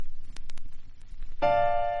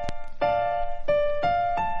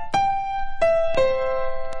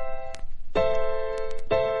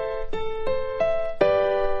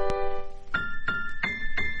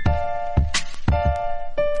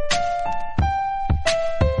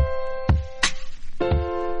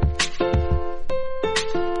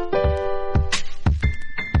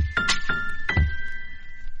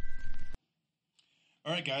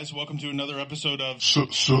guys. Welcome to another episode of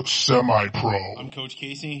Semi-Pro. I'm Coach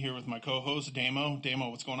Casey here with my co-host, Damo. Damo,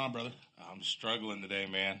 what's going on, brother? I'm struggling today,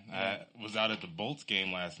 man. I was out at the Bolts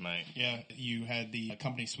game last night. Yeah, you had the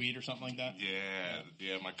company suite or something like that?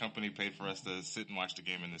 Yeah. My company paid for us to sit and watch the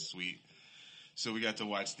game in the suite. So we got to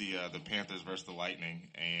watch the Panthers versus the Lightning,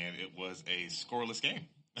 and it was a scoreless game.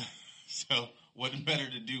 So what better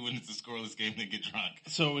to do when it's a scoreless game than get drunk?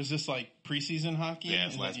 So is this like preseason hockey? Yeah,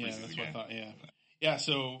 it's last preseason that's game. What I thought, yeah. Yeah,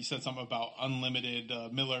 so you said something about unlimited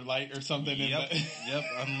Miller Lite or something. Yep,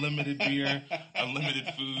 unlimited beer, unlimited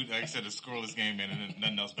food. Like I said, a scoreless game, man, and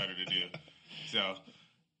nothing else better to do. So...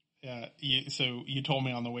 Yeah, so you told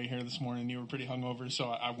me on the way here this morning you were pretty hungover, so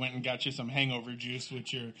I went and got you some hangover juice,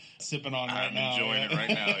 which you're sipping on right now. I'm enjoying it right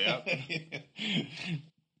now, yep.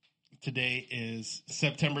 Today is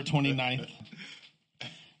September 29th,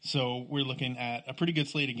 so we're looking at a pretty good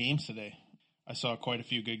slate of games today. I saw quite a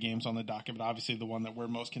few good games on the docket, but obviously the one that we're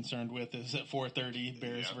most concerned with is at 4:30,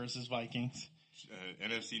 Bears versus Vikings.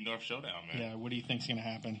 NFC North showdown, man. Yeah, what do you think's going to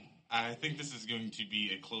happen? I think this is going to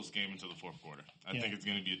be a close game until the fourth quarter. I think it's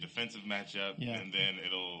going to be a defensive matchup, and then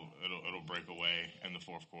it'll break away in the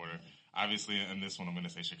fourth quarter. Obviously, in this one, I'm going to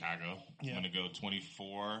say Chicago. I'm going to go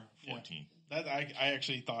 24-14. That I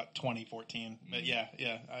actually thought 2014, but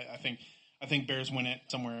I think Bears win it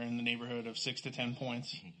somewhere in the neighborhood of 6 to 10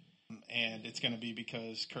 points. And it's going to be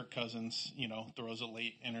because Kirk Cousins, throws a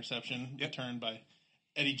late interception returned by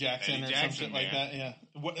Eddie Jackson some shit like that. Yeah.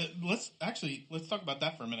 Let's talk about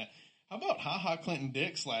that for a minute. How about HaHa Clinton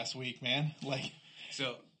Dix last week, man?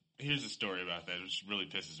 So here's a story about that, which really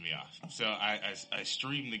pisses me off. So I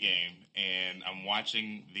streamed the game, and I'm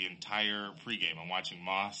watching the entire pregame. I'm watching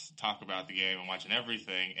Moss talk about the game. I'm watching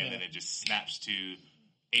everything, and then it just snaps to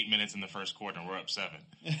 8 minutes in the first quarter, and we're up 7.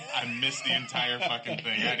 I missed the entire fucking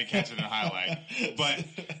thing. I had to catch it in a highlight. But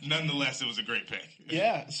nonetheless, it was a great pick.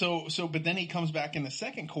 Yeah. But then he comes back in the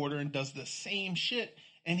second quarter and does the same shit,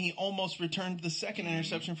 and he almost returned the second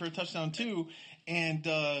interception for a touchdown too. And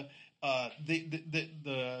the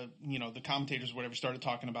commentators or whatever started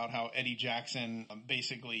talking about how Eddie Jackson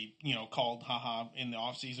basically, called HaHa in the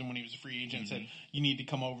offseason when he was a free agent and said, you need to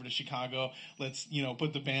come over to Chicago. Let's,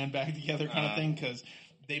 put the band back together kind of thing. Cause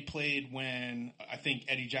they played when I think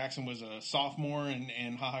Eddie Jackson was a sophomore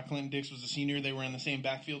and HaHa Clinton Dix was a senior. They were in the same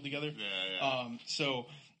backfield together. Yeah. So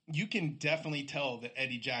you can definitely tell that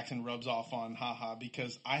Eddie Jackson rubs off on HaHa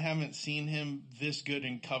because I haven't seen him this good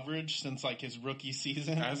in coverage since like his rookie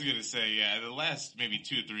season. I was going to say, the last maybe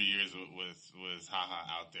 2 or 3 years was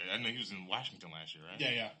HaHa out there. I know he was in Washington last year, right?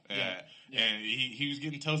 Yeah. And he was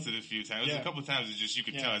getting toasted a few times. A couple of times it's just you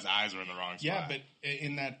could tell his eyes were in the wrong spot. Yeah, but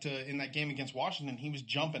in that game against Washington, he was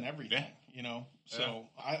jumping everything. So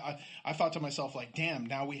I thought to myself, like, damn,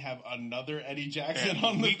 now we have another Eddie Jackson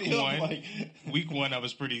on the field. Week 1, I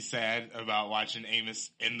was pretty sad about watching Amos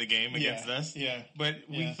in the game against us. Yeah. But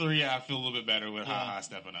week 3, I feel a little bit better with HaHa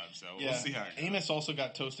stepping up. So we'll see how it goes. Amos also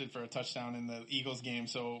got toasted for a touchdown in the Eagles game.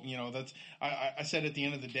 So, that's I said at the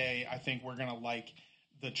end of the day, I think we're going to like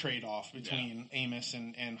the trade-off between Amos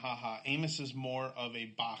and HaHa. Amos is more of a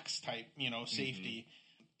box type, safety.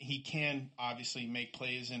 He can obviously make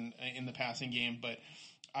plays in the passing game, but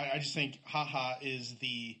I just think HaHa is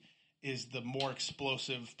the more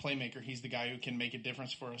explosive playmaker. He's the guy who can make a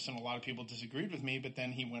difference for us, and a lot of people disagreed with me, but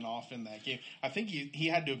then he went off in that game. I think he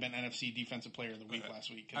had to have been NFC Defensive Player of the Week last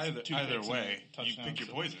week. Either way, you pick your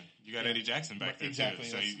poison. You got Eddie Jackson back there, exactly. Too.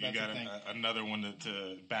 So you got another one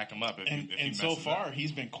to back him up. And so far,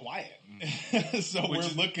 he's been quiet. So we're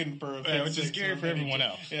looking for a which is scary for everyone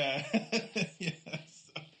else. Yeah.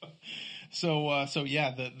 So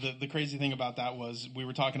the crazy thing about that was we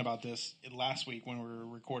were talking about this last week when we were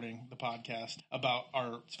recording the podcast about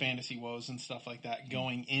our fantasy woes and stuff like that.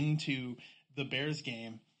 Going into the Bears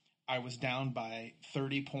game, I was down by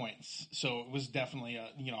 30 points. So it was definitely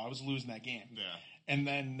I was losing that game. Yeah. And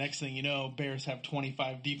then next thing you know, Bears have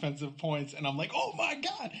 25 defensive points, and I'm like, oh my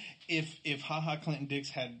God. If HaHa Clinton Dix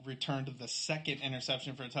had returned the second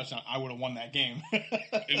interception for a touchdown, I would have won that game.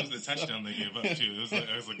 It was the touchdown they gave up too.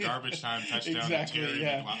 It was a garbage time touchdown. Exactly.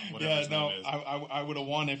 I would have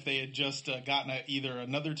won if they had just gotten either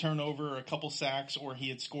another turnover, or a couple sacks, or he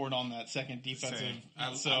had scored on that second defensive.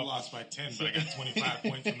 I lost by 10, but I got 25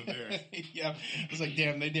 points from the Bears. Yeah, it was like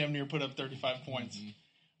they damn near put up 35 points. Mm-hmm.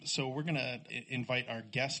 So we're going to invite our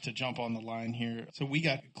guest to jump on the line here. So we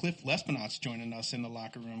got Cliff Lespinance joining us in the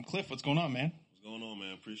locker room. Cliff, what's going on, man? What's going on,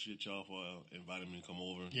 man? Appreciate y'all for inviting me to come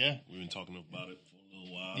over. Yeah. We've been talking about it for a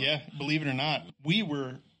little while. Yeah, believe it or not, we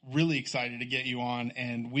were really excited to get you on,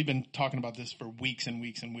 and we've been talking about this for weeks and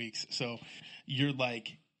weeks and weeks. So you're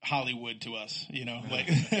like Hollywood to us, like,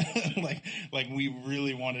 like we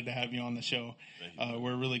really wanted to have you on the show.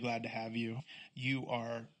 We're really glad to have you. You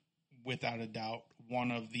are without a doubt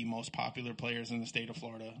one of the most popular players in the state of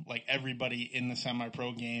Florida. Like, everybody in the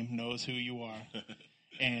semi-pro game knows who you are.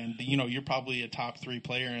 And, you're probably a top 3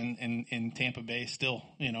 player in Tampa Bay still,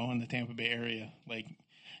 in the Tampa Bay area. Like,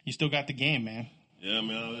 you still got the game, man. Yeah,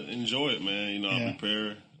 man, I enjoy it, man. I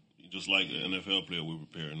prepare just like an NFL player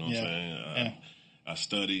would prepare, you know what I'm saying? I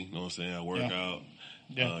study, you know what I'm saying? I work out.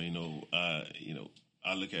 Yeah.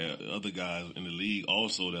 I look at other guys in the league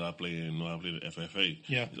also that I play in. I play the FFA.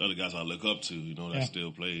 Yeah. There's other guys I look up to, that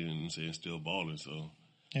still play and still balling. So,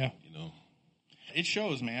 It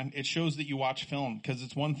shows, man. It shows that you watch film, because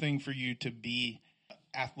it's one thing for you to be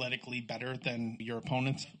athletically better than your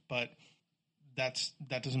opponents, but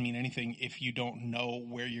that doesn't mean anything if you don't know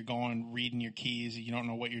where you're going, reading your keys, you don't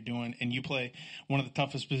know what you're doing, and you play one of the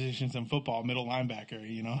toughest positions in football, middle linebacker,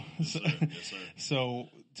 Yes, sir. So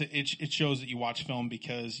it shows that you watch film,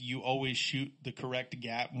 because you always shoot the correct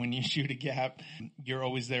gap. When you shoot a gap, you're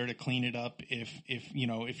always there to clean it up if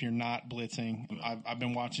you're not blitzing. I've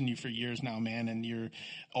been watching you for years now, man, and you're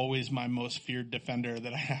always my most feared defender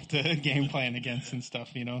that I have to game plan against and stuff,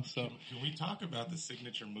 so. Can we talk about the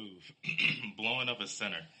signature move? Blowing up a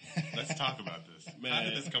center. Let's talk about this. Man, how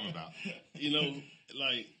did this come about?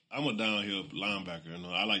 Like, I'm a downhill linebacker.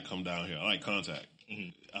 I like come down here. I like contact.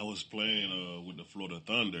 Mm-hmm. I was playing with the Florida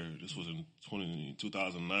Thunder. This was in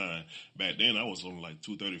 2009. Back then, I was on like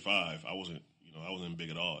 235. I wasn't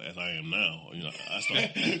big at all, as I am now. I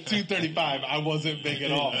started 235. I wasn't big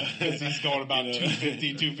at all, because he's going about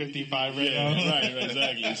 250, 255 right now. Right,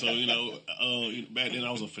 exactly. So back then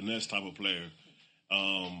I was a finesse type of player.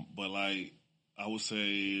 But like, I would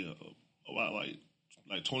say about like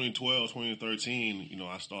 2012, 2013,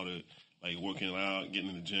 I started like working out, getting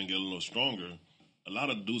in the gym, getting a little stronger. A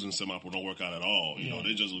lot of dudes in semi-pro don't work out at all.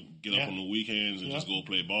 They just get up on the weekends and just go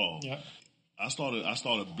play ball. Yeah. I started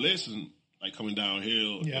blitzing, like coming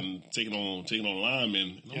downhill and taking on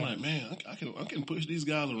linemen. And I'm like, man, I can push these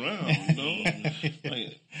guys around.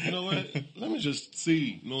 Like, you know what? Let me just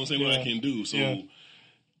see. What I can do. So.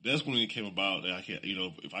 That's when it came about that I can,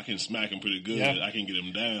 if I can smack him pretty good, I can get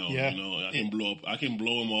him down. Yeah. I can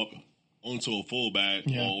blow him up onto a fullback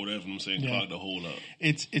or whatever I'm saying, clog the hole up.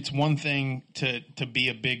 It's one thing to be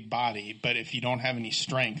a big body, but if you don't have any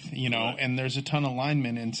strength, right. And there's a ton of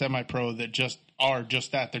linemen in semi-pro that just are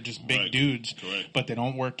just that. They're just big dudes, but they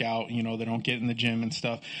don't work out, they don't get in the gym and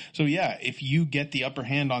stuff. So if you get the upper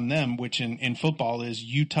hand on them, which in football is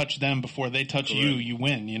you touch them before they touch you, you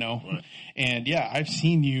win, Right. And I've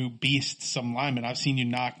seen you beast some linemen. I've seen you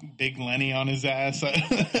knock Big Lenny on his ass.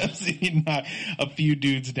 I've seen you knock a few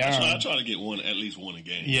dudes down. I try to get at least one a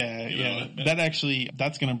game. Yeah.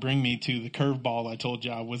 That's going to bring me to the curveball I told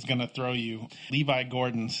you I was going to throw you. Levi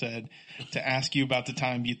Gordon said to ask you about the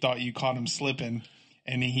time you thought you caught him slipping,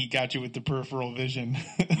 and he got you with the peripheral vision.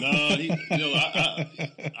 No, he's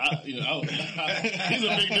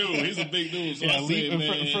a big dude. So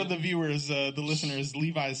for the viewers, the listeners,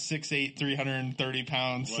 Levi's 6'8", 330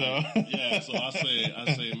 pounds. Right. So. So I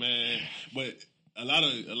say, man, but a lot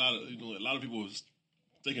of people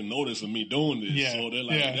taking notice of me doing this. So they're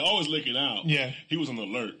like, they're always looking out. Yeah. He was on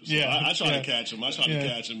alert. So I tried to catch him. Man.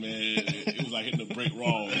 It was like hitting the brick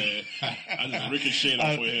wall, man. I just ricocheted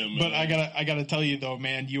off of him, man. But I gotta tell you though,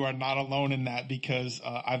 man, you are not alone in that, because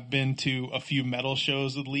I've been to a few metal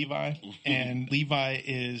shows with Levi, and Levi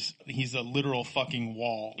he's a literal fucking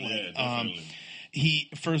wall. Yeah, definitely.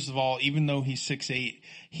 First of all, even though he's 6'8",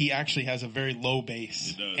 he actually has a very low base.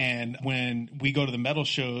 He does. And when we go to the metal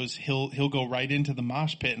shows, he'll go right into the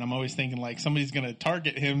mosh pit, and I'm always thinking like somebody's going to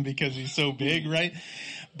target him because he's so big, right?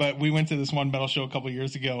 But we went to this one metal show a couple of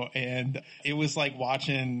years ago, and it was like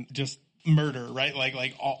watching just murder, right? Like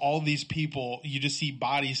all these people, you just see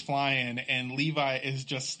bodies flying, and Levi is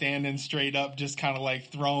just standing straight up, just kind of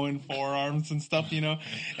like throwing forearms and stuff,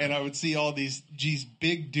 and I would see all these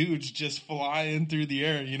big dudes just flying through the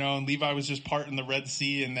air, and Levi was just parting the Red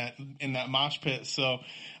Sea in that mosh pit. So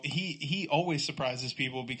he always surprises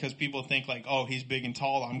people, because people think like, oh, he's big and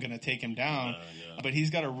tall, I'm going to take him down. But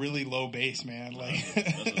he's got a really low base, man. Like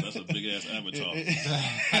that's a big ass avatar.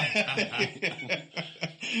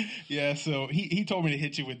 Yeah, so he told me to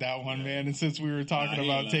hit you with that one, man. And since we were talking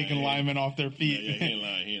about taking linemen off their feet, he ain't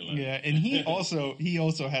lying. Yeah, and he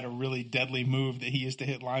also had a really deadly move that he used to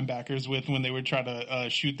hit linebackers with when they would try to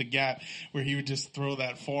shoot the gap, where he would just throw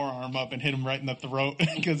that forearm up and hit him right in the throat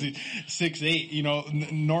because he's 6'8". You know,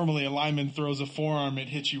 normally a lineman throws a forearm, it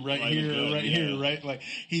hits you right here, here, right? Like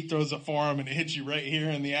he throws a forearm and it hits you right here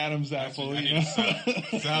in the Adam's apple. You know?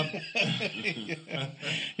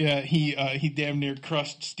 Yeah, he damn near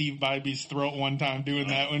crushed Steve Bybee's throat one time doing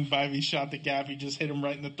that. When Bybee shot the gap, he just hit him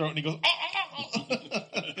right in the throat, and he goes,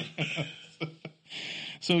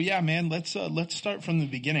 So yeah, man, let's start from the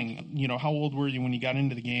beginning. You know, how old were you when you got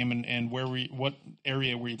into the game, and what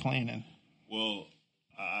area were you playing in? Well,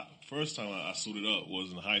 first time I suited up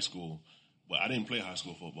was in high school, but I didn't play high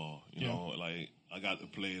school football. You know, like I got to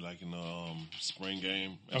play like in the spring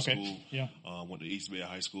game at school. Yeah. Went to East Bay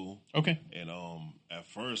High School. Okay. And at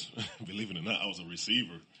first, believe it or not, I was a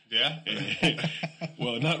receiver. Yeah.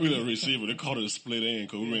 Well, not really a receiver. They called it a split end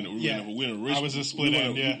because we were in a wrist. I was a split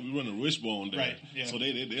end. We run a wishbone there, right? Yeah. So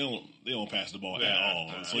they don't pass the ball at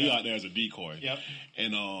all. So you're out there as a decoy. Yep.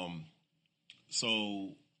 And so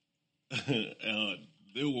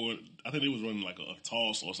they were. I think they was running like a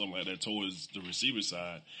toss or something like that towards the receiver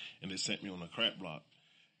side, and they sent me on a crap block,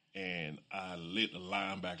 and I lit the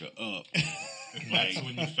linebacker up. That's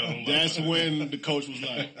when you fell in love. That's when the coach was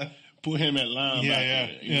like, put him at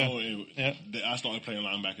linebacker. You know, and I started playing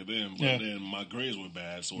linebacker then, but then my grades were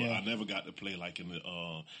bad, so I never got to play like in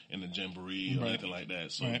the jamboree or anything like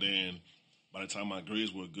that. So then, by the time my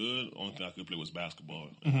grades were good, only thing I could play was basketball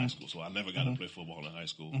in high school. So I never got to play football in high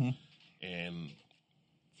school. And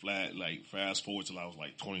fast forward till I was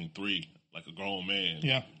like 23, like a grown man.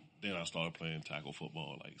 Yeah. Then I started playing tackle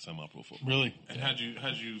football, like semi-pro football. Really? And how'd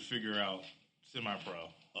you figure out semi-pro?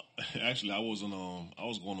 Actually, I was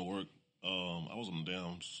going to work. I was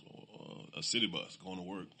on a city bus going to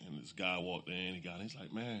work, and this guy walked in. He's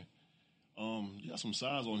like, "Man, you got some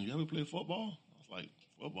size on you. You ever play football?" I was like,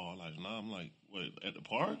 "Football?" Like, nah. I'm like, "What, at the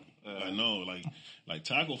park?" Like, no, like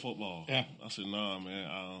tackle football. Yeah. I said, "Nah, man.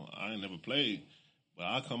 I ain't never played, but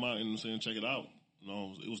I come out and check it out." You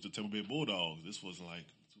know, it was the Tampa Bay Bulldogs. This was like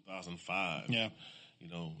 2005. Yeah. You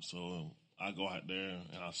know, so I go out there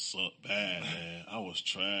and I sucked bad, man. I was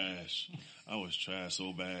trash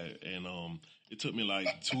so bad. And it took me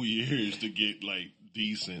like 2 years to get like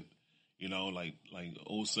decent, you know, like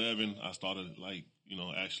 07, I started like, you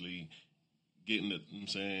know, actually getting the, you know what I'm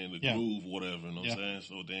saying, the groove, whatever, you know what I'm saying?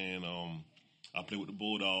 So then I played with the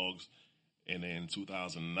Bulldogs, and then in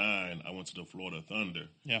 2009 I went to the Florida Thunder.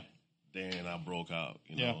 Yeah. Then I broke out.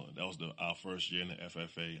 You know, that was our first year in the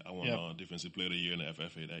FFA. I won Defensive Player of the Year in the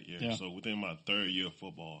FFA that year. Yeah. So within my third year of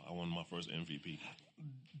football, I won my first MVP.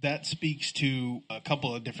 That speaks to a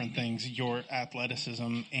couple of different things, your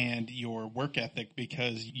athleticism and your work ethic,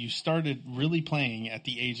 because you started really playing at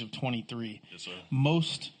the age of 23. Yes, sir.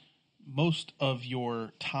 Most of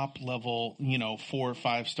your top level, you know, 4 or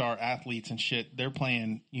 5 star athletes and shit, they're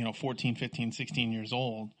playing, you know, 14, 15, 16 years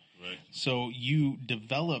old. Right. So you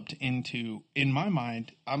developed into, in my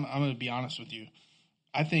mind, I'm going to be honest with you.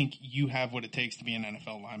 I think you have what it takes to be an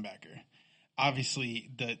NFL linebacker.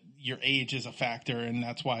 Obviously, your age is a factor, and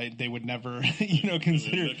that's why they would never, you know,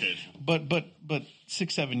 consider. But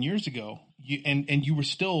 6-7 years ago, you were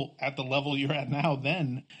still at the level you're at now.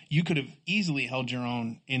 Then you could have easily held your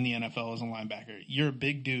own in the NFL as a linebacker. You're a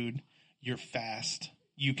big dude. You're fast.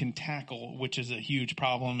 You can tackle, which is a huge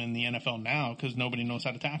problem in the NFL now because nobody knows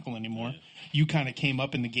how to tackle anymore. Yeah. You kind of came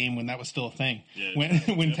up in the game when that was still a thing. Yeah,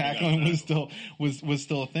 when tackling was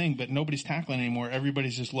still a thing, but nobody's tackling anymore.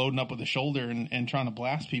 Everybody's just loading up with a shoulder and trying to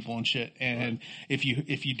blast people and shit. And if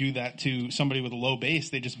you do that to somebody with a low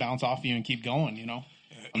base, they just bounce off you and keep going. You know.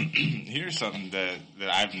 Here's something that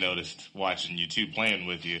I've noticed watching you two playing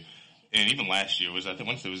with you, and even last year was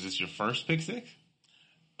was this your first pick six?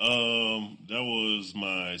 That was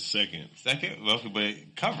my second. Second? Well, but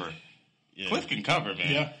cover. Yeah. Cliff can cover,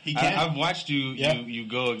 man. Yeah, he can. I've watched you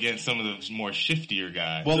go against some of the more shiftier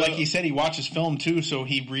guys. Well, like he said, he watches film too, so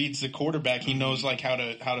he reads the quarterback. He knows like how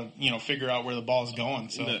to you know figure out where the ball's going.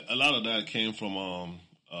 So a lot of that came from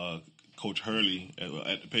Coach Hurley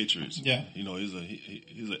at the Patriots. Yeah, you know he's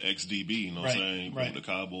an ex DB. You know what I'm saying? He played with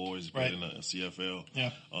the Cowboys, played in the CFL. Yeah,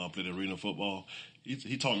 played arena football.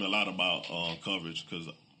 He taught me a lot about coverage because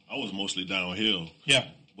I was mostly downhill. Yeah.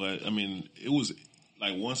 But, I mean, it was,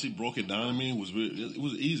 like, once he broke it down to me, it was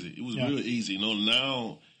easy. It was real easy. You know,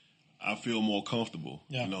 now I feel more comfortable.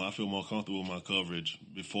 Yeah. You know, I feel more comfortable with my coverage.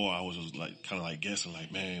 Before I was just like kind of like guessing,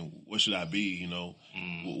 like, man, what should I be? You know,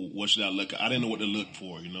 what should I look? I didn't know what to look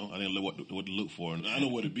for. You know, I didn't know what to look for. And I know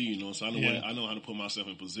what to be. You know, so I know I know how to put myself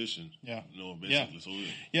in position. Yeah. You know, basically. So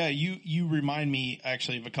yeah, you remind me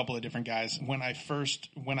actually of a couple of different guys. When I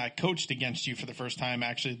coached against you for the first time,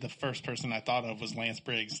 actually the first person I thought of was Lance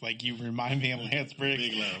Briggs. Like, you remind me of Lance Briggs.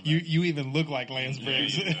 Big linebacker. You even look like Lance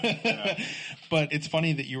Briggs. Yeah. But it's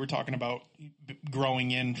funny that you were talking about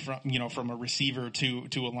growing in from a receiver to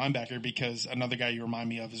a linebacker, because another guy you remind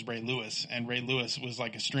me of is Ray Lewis. And Ray Lewis was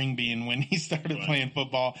like a string bean when he started playing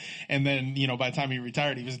football. And then, by the time he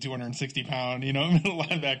retired, he was a 260-pound, middle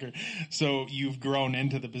linebacker. So you've grown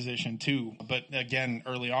into the position too. But again,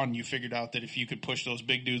 early on, you figured out that if you could push those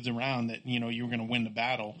big dudes around, that, you were going to win the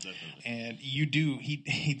battle. Definitely. And you do.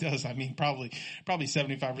 He does. I mean, probably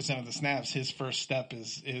 75% of the snaps, his first step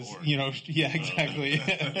is yeah, exactly.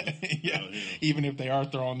 Yeah. Even if they are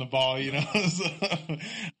throwing the ball, So,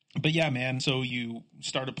 but yeah, man. So you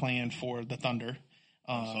started playing for the Thunder.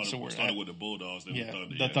 Started with the Bulldogs. Then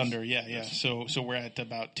the Thunder. Yeah, yeah. So we're at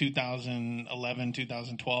about 2011,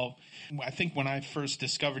 2012. I think when I first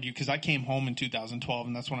discovered you, because I came home in 2012,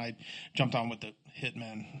 and that's when I jumped on with the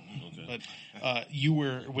Hitmen. Okay. But you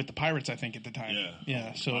were with the Pirates, I think, at the time. Yeah.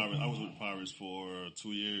 Yeah. So I was with the Pirates for 2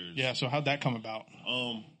 years. Yeah. So how'd that come about?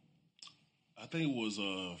 I think it was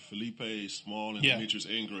Felipe Small and Yeah. Demetrius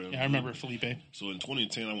Ingram. Yeah, I remember Felipe. So in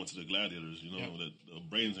 2010, I went to the Gladiators, the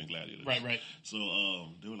Bradenton Gladiators. Right. So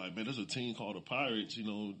they were like, man, there's a team called the Pirates.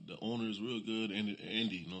 The owner is real good, Andy,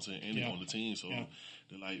 you know what I'm saying? Andy on the team. So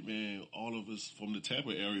they're like, man, all of us from the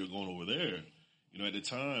Tampa area going over there. At the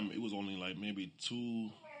time, it was only like maybe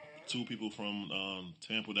two people from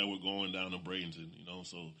Tampa that were going down to Bradenton,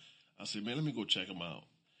 So I said, man, let me go check them out.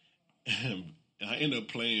 And I ended up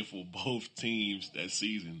playing for both teams that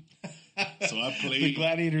season. So I played the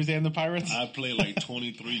Gladiators and the Pirates. I played like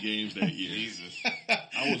 23 games that year. Jesus.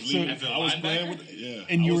 I was leaving. I was playing with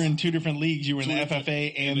and you were in two different leagues. You were in the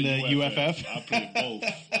FFA and the UFF. I played both.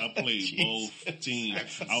 I played both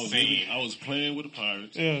teams. I was playing with the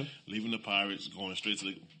Pirates. Yeah. Leaving the Pirates, going straight to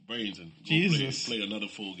the Bradenton. Jesus. Play another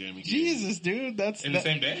full game again. Jesus, dude, that's the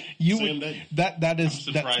same day. Same day. That is.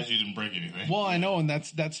 I'm surprised you didn't break anything. Well, I know, and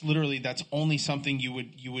that's literally only something you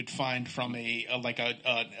would find from an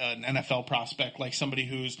NFL prospect, like somebody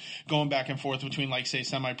who's going back and forth between, like, say,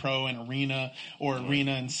 semi-pro and arena, or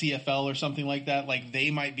arena and CFL or something like that. Like,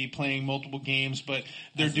 they might be playing multiple games, but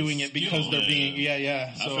they're doing it because they're being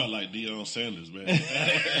So I felt like Deion Sanders, man.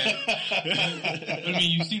 I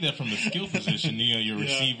mean, you see that from the skill position. Your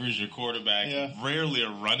receivers, your quarterback, rarely a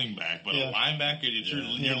running back, but a linebacker.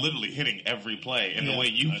 You're literally hitting every play, and the way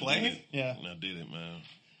you play, I did it, man.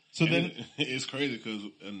 So and then it's crazy because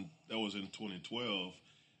that was in 2012.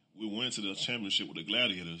 We went to the championship with the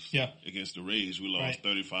Gladiators against the Rays. We lost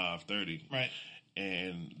 35-30. Right.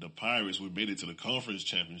 And the Pirates, we made it to the conference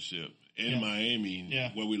championship in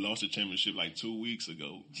Miami, where we lost the championship like 2 weeks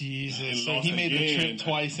ago. Jesus. So he made the trip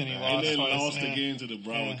twice and he lost and then twice. Lost again to the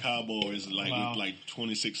Broward Cowboys with like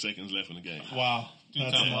 26 seconds left in the game. Wow.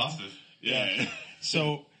 That's tough losses. Yeah.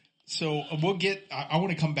 So we'll get. I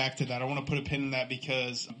want to come back to that. I want to put a pin in that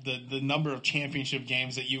because the number of championship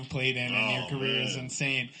games that you've played in your career is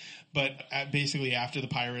insane. But basically, after the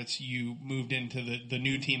Pirates, you moved into the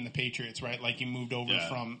new team, the Patriots, right? Like, you moved over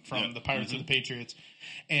from the Pirates to the Patriots.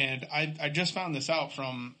 And I just found this out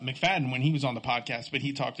from McFadden when he was on the podcast, but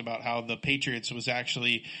he talked about how the Patriots was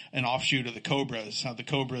actually an offshoot of the Cobras, how the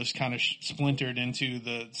Cobras kind of splintered into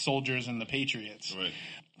the Soldiers and the Patriots. Right.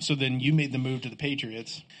 So then you made the move to the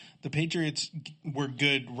Patriots. The Patriots were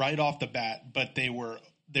good right off the bat, but they were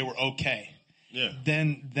okay. Yeah.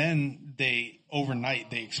 Then overnight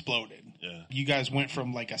they exploded. Yeah. You guys went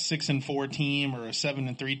from like a 6-4 team or a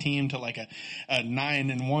 7-3 team to like a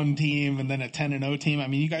 9-1 team and then a 10-0 team. I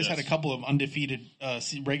mean, you guys had a couple of undefeated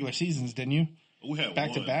regular seasons, didn't you? We had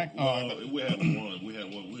back to back. We had one.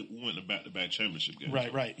 We went to back-to-back championship games.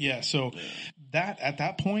 Right. Yeah. So that at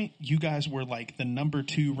that point, you guys were like the number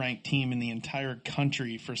 2 ranked team in the entire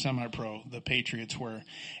country for semi-pro. The Patriots were,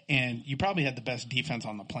 and you probably had the best defense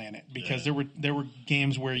on the planet because there were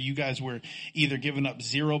games where you guys were either giving up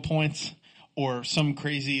 0 points or some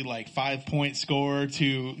crazy like 5-point score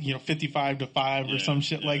to 55-5 or some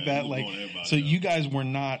shit like that. Like, so you guys were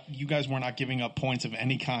not giving up points of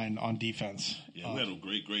any kind on defense. Yeah, we had a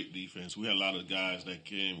great defense. We had a lot of guys that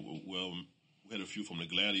came. Well, we had a few from the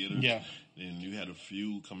Gladiators. Yeah, and you had a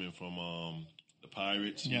few coming from the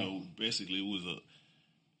Pirates. Yeah. Basically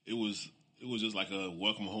it was it was just like a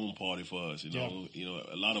welcome home party for us. You know,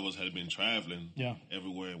 a lot of us had been traveling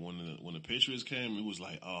everywhere. When the Patriots came, it was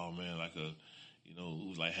like, oh man, like it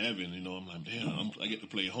was like heaven. You know, I'm like, damn, I get to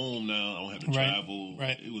play home now. I don't have to travel.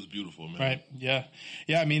 Right. It was beautiful, man. Right. Yeah.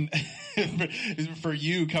 Yeah. I mean, for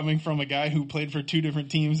you coming from a guy who played for two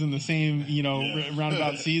different teams in the same,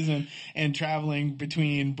 roundabout season and traveling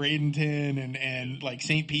between Bradenton and like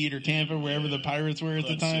St. Pete or Tampa, wherever the Pirates were at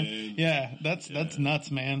the time. Yeah. That's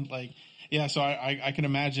nuts, man. Like, yeah. So I can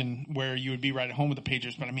imagine where you would be right at home with the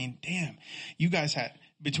Patriots, but I mean, damn, you guys had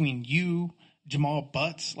between you, Jamal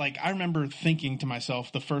Butts, like I remember thinking to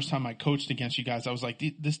myself the first time I coached against you guys, I was like,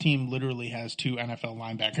 this team literally has two NFL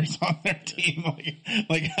linebackers on their team.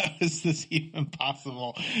 Like how is this even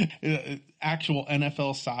possible? Actual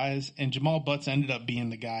NFL size. And Jamal Butts ended up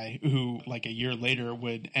being the guy who, like a year later,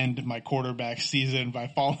 would end my quarterback season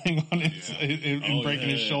by falling on and breaking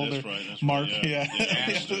his shoulder. That's Mark, right,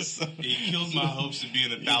 It kills my hopes of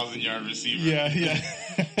being a 1,000-yard receiver.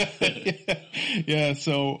 Yeah.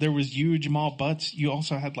 So there was you, Jamal Butts. You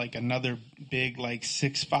also had like another big, like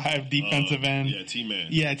 6'5" defensive end. Yeah, T-Man.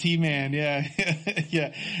 Yeah, T-Man. Yeah.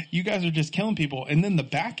 Yeah. You guys are just killing people. And then the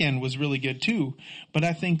back end was really good too. But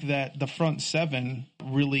I think that the front seven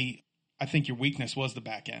really, I think your weakness was the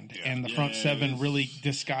back end. Yeah. And the front seven really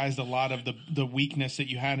disguised a lot of the weakness that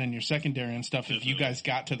you had in your secondary and stuff. Definitely. If you guys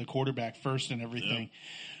got to the quarterback first and everything. Yeah.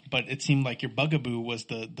 But it seemed like your bugaboo was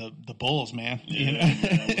the Bulls, man.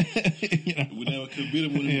 Yeah, we never could beat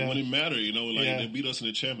them when it mattered. They beat us in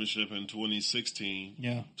the championship in 2016.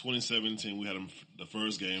 Yeah, 2017 we had them the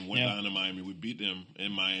first game. Went down to Miami. We beat them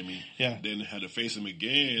in Miami. Yeah, then had to face them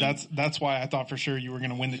again. That's why I thought for sure you were going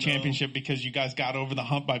to win the championship because you guys got over the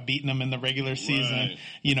hump by beating them in the regular season.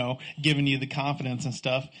 Right. Giving you the confidence and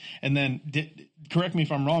stuff. And then correct me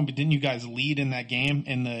if I'm wrong, but didn't you guys lead in that game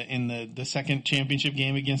in the second championship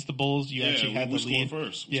game against the Bulls? You actually had the lead. Scored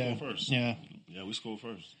first. Yeah, we scored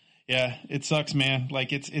first. Yeah, it sucks, man.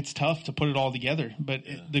 Like it's tough to put it all together. But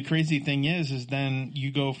the crazy thing is then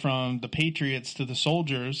you go from the Patriots to the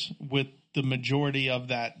Soldiers with the majority of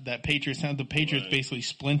that Patriots. The Patriots basically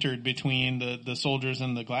splintered between the Soldiers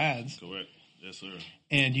and the Glads. Correct. Yes, sir.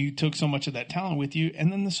 And you took so much of that talent with you,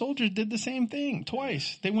 and then the Soldiers did the same thing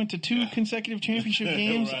twice. They went to two consecutive championship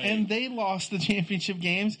games, and they lost the championship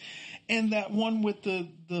games. And that one with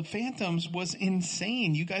the Phantoms was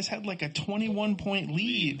insane. You guys had like a 21-point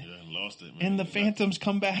lead. Yeah, lost it, man. And the Phantoms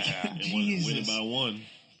come back. Jesus. Win it by one.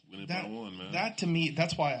 Man. That to me,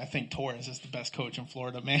 that's why I think Torres is the best coach in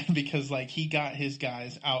Florida, man, because like he got his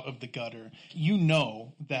guys out of the gutter.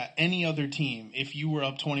 That any other team, if you were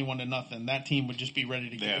up 21-0, that team would just be ready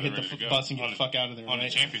to hit the bus and get the fuck out of there. On the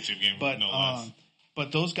championship game, no less.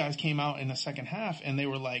 But those guys came out in the second half and they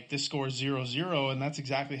were like, this score's 0-0, and that's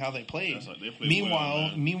exactly how they played. That's like they played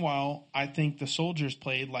Meanwhile, I think the Soldiers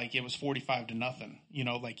played like it was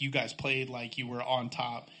 45-0. Like you guys played like you were on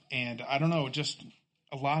top. And I don't know, just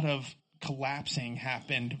a lot of collapsing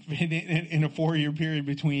happened in a 4-year period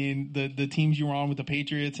between the teams you were on with the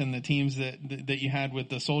Patriots and the teams that you had with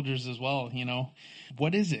the Soldiers as well.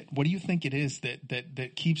 What is it? What do you think it is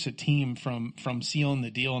that keeps a team from sealing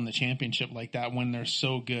the deal in the championship like that when they're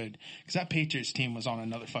so good? Because that Patriots team was on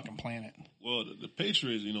another fucking planet. Well, the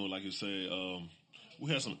Patriots, like you say,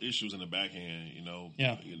 we had some issues in the back end,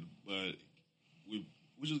 Yeah. But we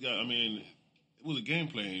just got, it was a game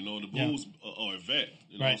plan, the Bulls are a vet,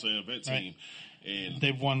 what I'm saying, a vet team. And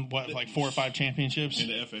they've won, 4 or 5 championships? In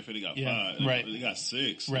the FFA, they got 5. Right. They got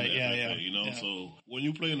 6. Right, in the FFA, So when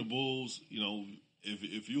you play in the Bulls,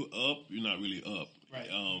 if you're up, you're not really up. Right.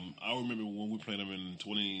 I remember when we played them in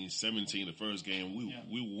 2017, the first game, we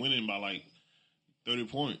were winning by like 30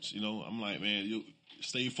 points. I'm like, man, you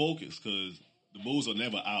stay focused because the Bulls are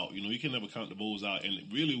never out. You can never count the Bulls out. And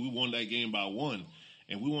really, we won that game by 1.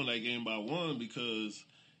 And we won that game by 1 because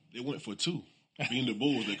they went for 2. Being the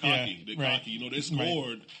Bulls, they're cocky. They're cocky. They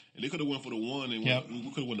scored, and they could have went for the 1, and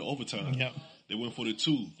we could have won the overtime. Yep. They went for the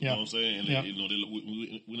 2. You know what I'm saying? And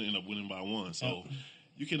we ended up winning by 1. So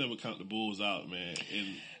you can never count the Bulls out, man. And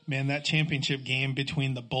man, that championship game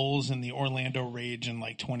between the Bulls and the Orlando Rage in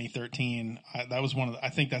like 2013, that was I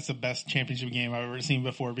think that's the best championship game I've ever seen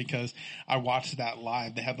before because I watched that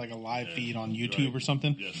live. They had like a live feed on YouTube or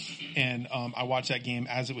something. Yes. And I watched that game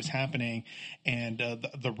as it was happening. And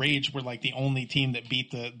the Rage were like the only team that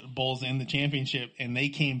beat the Bulls in the championship. And they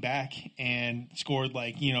came back and scored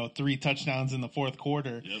 3 touchdowns in the fourth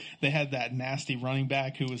quarter. Yep. They had that nasty running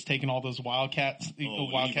back who was taking all those Wildcat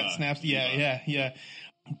snaps. Yeah.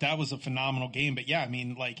 That was a phenomenal game. But yeah,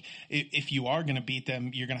 if you are going to beat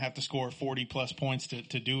them, you're going to have to score 40 plus points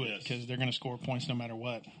to do it because they're going to score points no matter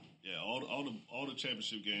what. Yeah, all the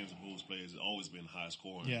championship games the Bulls played has always been high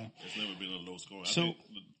scoring. Yeah. It's never been a low scoring. So- I think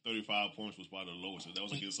the 35 points was probably the lowest. That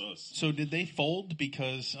was against us. So did they fold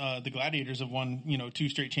because the Gladiators have won 2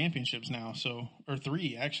 straight championships now? So or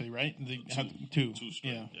 3 actually, right? Two. 2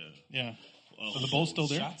 straight. Yeah. Are the Bulls still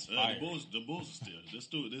there? Shots The fired. Bulls are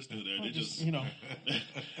still. They're still there. They just you know,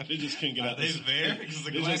 they just can't get Are out. they there? Because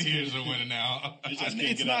the They just Gladiators are winning now. They just can't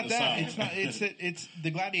it's get not out the that. South. It's not. It's that. It's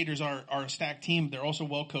the Gladiators are a stacked team. They're also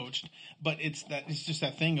well coached, but it's just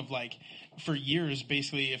that thing of like for years,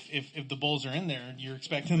 basically, if the Bulls are in there, you're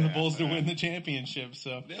expecting the Bulls to win the championship.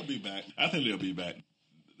 So They'll be back. I think they'll be back.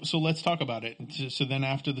 So let's talk about it. So then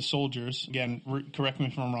after the Soldiers, again, correct me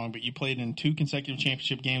if I'm wrong, but you played in 2 consecutive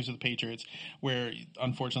championship games with the Patriots where,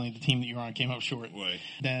 unfortunately, the team that you were on came up short. Right.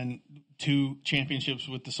 Then 2 championships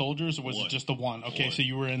with the Soldiers, or was it just the one? Okay, One. so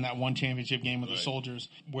you were in that 1 championship game with the Right. Soldiers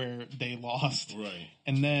where they lost. Right.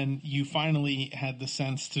 And then you finally had the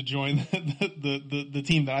sense to join the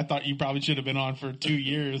team that I thought you probably should have been on for 2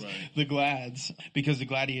 years, Right. the Glads, because the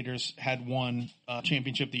Gladiators had won a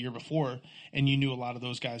championship the year before, and you knew a lot of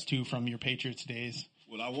those guys too from your Patriots days.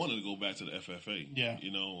 Well, I wanted to go back to the FFA. Yeah.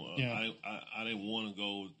 Yeah. I didn't want to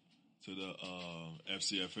go to the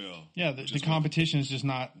FCFL. Yeah, the competition is just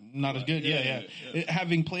not as good. Yeah.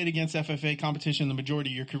 Having played against FFA competition the majority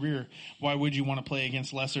of your career, why would you want to play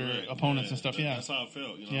against lesser opponents and stuff? Yeah. That's how I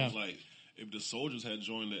felt. I was like, if the Soldiers had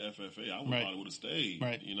joined the FFA, I probably would have stayed.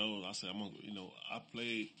 Right. I said,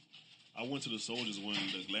 I went to the Soldiers when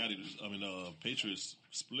the Patriots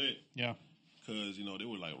split. Yeah. Because, they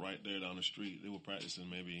were like right there down the street. They were practicing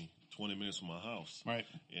maybe 20 minutes from my house. Right.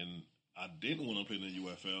 And I didn't want to play in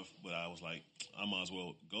the UFF, but I was like, I might as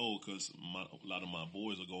well go because a lot of my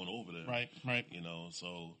boys are going over there. Right.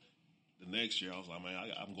 So the next year I was like, man,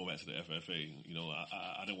 I'm going back to the FFA.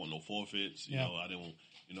 I didn't want no forfeits. I didn't.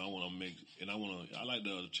 I want to make, and I like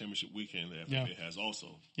the championship weekend the FFA has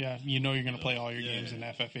also. Yeah, you're going to play all your games in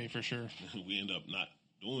FFA for sure. We end up not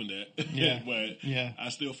doing that. Yeah. But yeah. I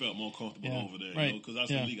still felt more comfortable over there. Right. Because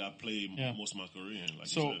that's the league I played most of my career in.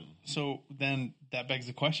 Like you said. So then that begs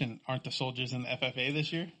the question, aren't the Soldiers in the FFA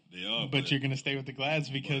this year? They are. But you're going to stay with the Glads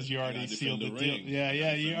because you already sealed the deal.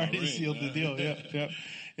 Yeah, you already sealed the deal.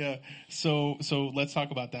 Yeah. So let's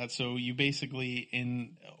talk about that. So you basically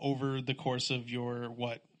over the course of your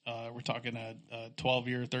we're talking a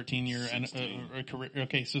 12-year, 13-year career.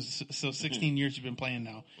 Okay, so 16 years you've been playing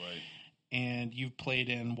now. Right. And you've played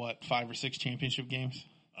in 5 or 6 championship games?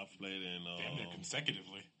 I've played in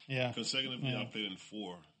consecutively. Yeah. Consecutively, I played in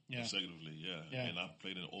 4 consecutively. Yeah. And I've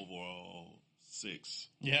played in overall 6.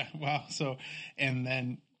 Yeah. Wow. So, and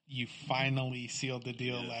then you finally sealed the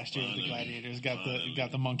deal last year with the Gladiators.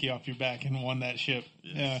 Got the monkey off your back and won that ship.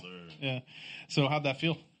 Yes, sir. Yeah. So how'd that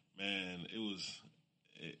feel? Man, it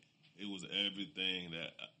was everything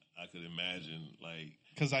that I could imagine. Like,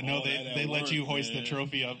 because I know they let you hoist the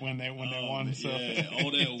trophy up when they won. So yeah,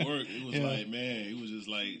 all that work, it was like, man, it was just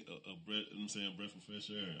like a breath. Breath of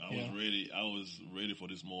fresh air. I was ready. I was ready for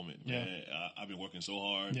this moment. Man, I've been working so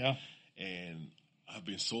hard. Yeah, and I've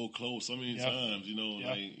been so close so many times.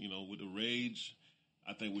 With the Rage,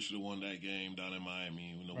 I think we should have won that game down in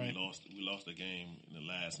Miami. We lost the game in the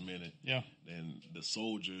last minute. Yeah. Then the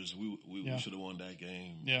Soldiers, we should have won that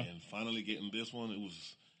game. Yeah. And finally getting this one, it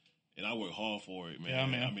was. And I worked hard for it, man. Yeah,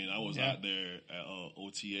 man. I mean, I was out there at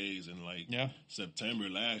OTAs in September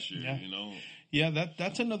last year. Yeah,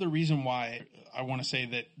 that's another reason why I want to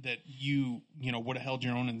say that you would have held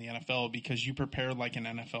your own in the NFL, because you prepare like an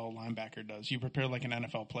NFL linebacker does. You prepare like an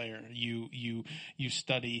NFL player. You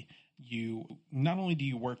study. You not only do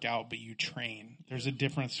you work out, but you train. There's a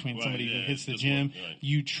difference between somebody who hits the gym.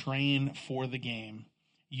 You train for the game.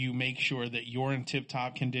 You make sure that you're in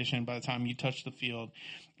tip-top condition by the time you touch the field.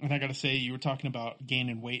 And I got to say, you were talking about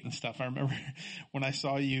gaining weight and stuff. I remember when I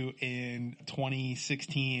saw you in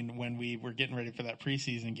 2016 when we were getting ready for that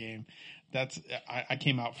preseason game. I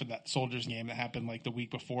came out for that Soldiers game that happened like the week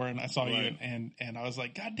before, and I saw you, and I was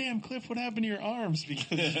like, God damn, Cliff, what happened to your arms?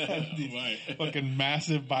 Because you had these fucking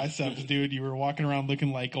massive biceps, dude. You were walking around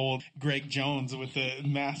looking like old Greg Jones with the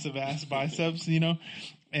massive ass biceps,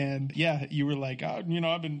 And you were like, I've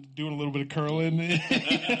been doing a little bit of curling,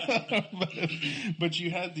 but you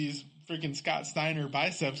had these freaking Scott Steiner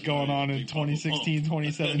biceps going on in 2016,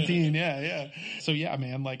 2017. Yeah. So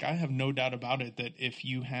man, like I have no doubt about it that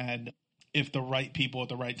if the right people at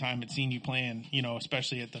the right time had seen you playing,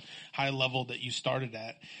 especially at the high level that you started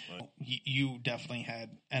at, you definitely had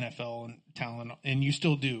NFL and talent, and you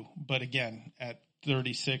still do. But again, at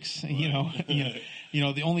 36,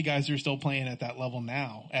 the only guys who are still playing at that level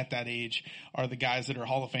now, at that age, are the guys that are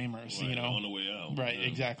Hall of Famers, on the way out. Right,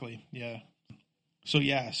 exactly. Yeah. So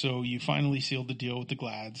you finally sealed the deal with the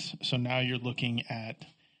Glads. So now you're looking at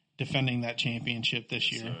defending that championship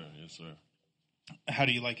this year. Yes, sir. How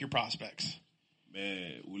do you like your prospects?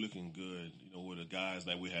 Man, we're looking good. With the guys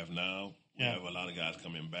that we have now, we have a lot of guys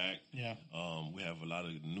coming back. Yeah. We have a lot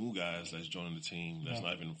of new guys that's joining the team that's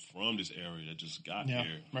not even from this area that just got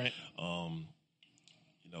here. Right.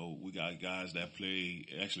 We got guys that play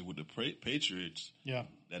actually with the Patriots. Yeah.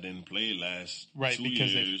 That didn't play last 2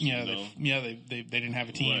 because years. they didn't have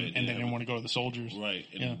a team and they didn't want to go to the Soldiers. Right,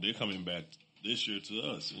 and they're coming back this year to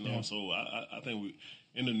us. So I think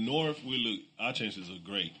in the North our chances are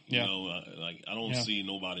great. I don't see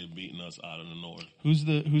nobody beating us out in the North. Who's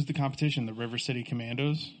the competition? The River City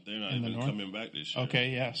Commandos. They're not in even the North? coming back this year.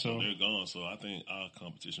 Okay, yeah. So they're gone. So I think our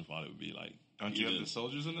competition probably would be like. Don't you have the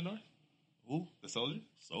Soldiers in the North? Who? The Soldiers?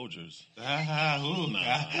 Soldiers. Nah.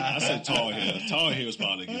 I said Tar Heels. Tar Heels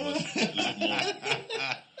probably give us a little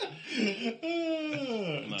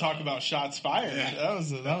more. Talk about shots fired. That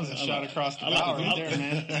was a shot across the bow right there,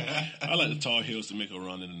 man. I like the Tar Heels to make a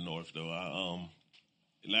run in the North, though.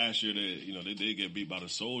 Last year they did get beat by the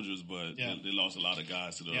Soldiers, but they lost a lot of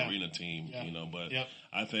guys to the arena team. But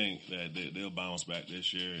I think that they'll bounce back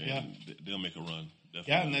this year and they'll make a run.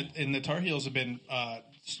 Definitely. Yeah, and the Tar Heels have been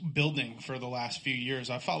building for the last few years.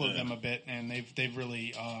 I followed them a bit, and they've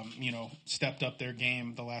really stepped up their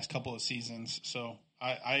game the last couple of seasons. So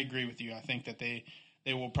I agree with you. I think that they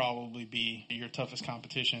will probably be your toughest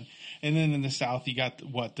competition. And then in the South, you got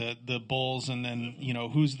the Bulls, and then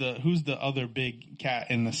who's the other big cat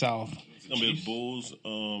in the South? It's gonna be the Bulls.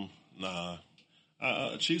 Nah.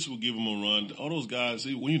 Chiefs will give them a run. All those guys,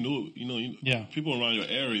 see, when people around your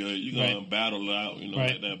area, you're going to battle it out,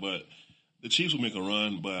 like that. But the Chiefs will make a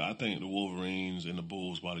run, but I think the Wolverines and the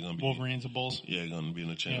Bulls probably going to be. Wolverines and Bulls? Yeah, going to be in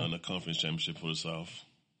the conference championship for the South.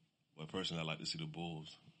 But personally, I like to see the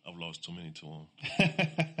Bulls. I've lost too many to them.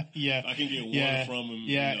 I can get one from them.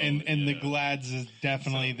 Yeah, and the Glads is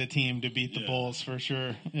definitely the team to beat the Bulls for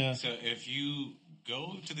sure. Yeah. So if you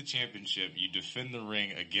go to the championship, you defend the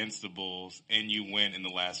ring against the Bulls, and you win in the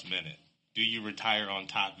last minute, do you retire on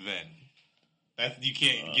top then? You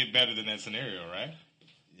can't get better than that scenario, right?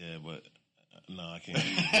 Yeah, but no, I can't.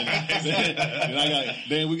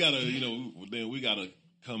 then we gotta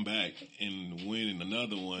come back and win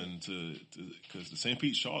another one because the St.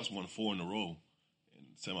 Pete Sharks won 4 in a row in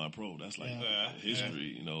semi-pro. That's like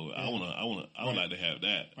history. I would like to have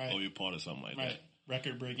that or be part of something like that.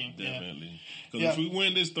 Record breaking. Definitely. Because if we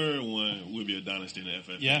win this third one, we'll be a dynasty in the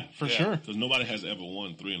FFA. Yeah, for sure. Because nobody has ever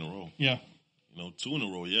won 3 in a row. Yeah. 2 in a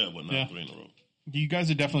row, but not 3 in a row. You guys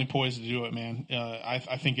are definitely poised to do it, man.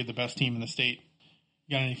 I think you're the best team in the state.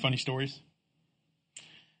 You got any funny stories?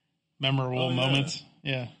 Memorable moments?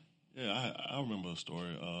 Yeah. Yeah, I remember a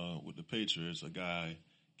story with the Patriots. A guy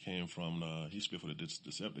came from, he used to be for the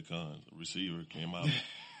Decepticons. A receiver came out.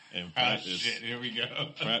 And practice. Here we go.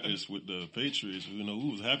 Practice with the Patriots. We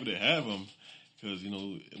was happy to have him because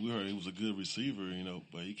we heard he was a good receiver.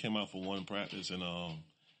 But he came out for one practice and our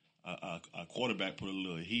quarterback put a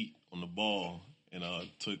little heat on the ball and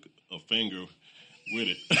took a finger with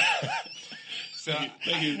it. So I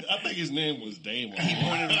think his name was Damo. He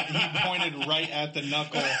pointed right at the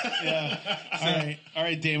knuckle. Yeah. All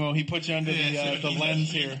right, Damo. He put you under the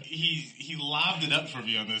lens here. He lobbed it up for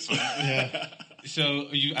me on this one. Yeah. So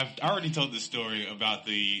I've already told the story about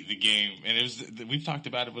the game, and we've talked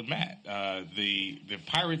about it with Matt. The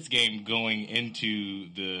Pirates game going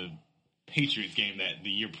into the Patriots game the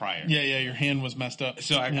year prior. Yeah, your hand was messed up.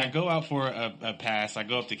 So I go out for a pass. I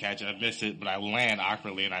go up to catch it. I miss it, but I land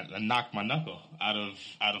awkwardly, and I knock my knuckle out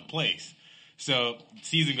of place. So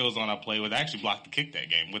season goes on. I play with. I actually blocked the kick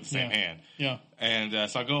that game with the same hand. Yeah. And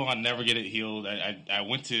so I go on, never get it healed. I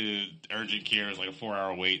went to urgent care. It was like a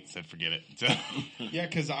 4-hour wait. Said forget it. So yeah,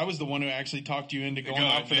 because I was the one who actually talked you into going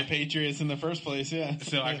out for the Patriots in the first place. Yeah.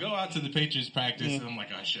 So I go out to the Patriots practice, and I'm like,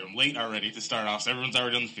 oh shit, I'm late already to start off. So everyone's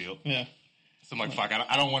already on the field. Yeah. So I'm like, fuck,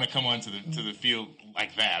 I don't want to come on to the field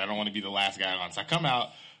like that. I don't want to be the last guy on. So I come out.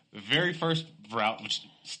 The very first route, which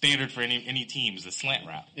standard for any team, is a slant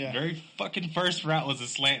route. Yeah. Very fucking first route was a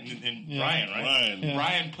slant, and Brian, right? Brian. Yeah.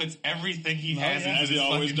 Brian puts everything he has into as he this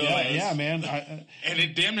always fucking does. game. Yeah, man. And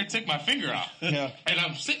it damn near took my finger off. Yeah. And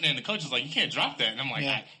I'm sitting there, and the coach is like, you can't drop that. And I'm like,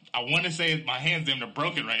 I want to say my hand's damn near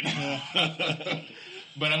broken right now. Yeah.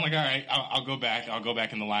 But I'm like, all right, I'll go back. I'll go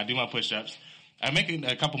back in the line, do my push-ups. I make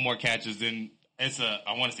a couple more catches, then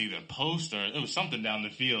I want to see either a post or it was something down the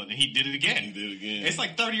field, and he did it again. It's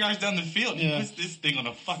like 30 yards down the field. And he puts this thing on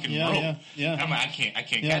a fucking rope. Yeah. I'm like, I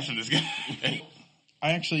can't catch him, this guy.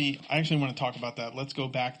 I actually want to talk about that. Let's go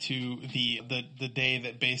back to the day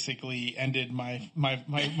that basically ended my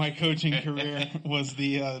coaching career was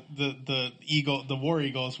the War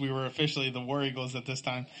Eagles. We were officially the War Eagles at this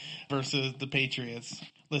time versus the Patriots.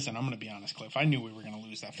 Listen, I'm going to be honest, Cliff. I knew we were going to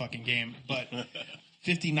lose that fucking game, but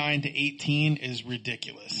 59-18 is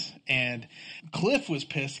ridiculous. And Cliff was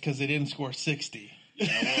pissed because they didn't score 60. Yeah,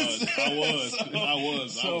 I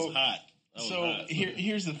was hot.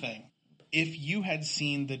 Here's the thing. If you had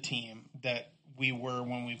seen the team that we were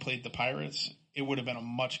when we played the Pirates, it would have been a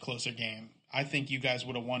much closer game. I think you guys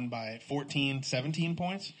would have won by 14, 17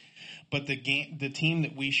 points. But the team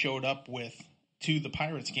that we showed up with to the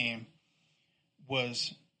Pirates game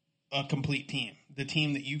was a complete team. The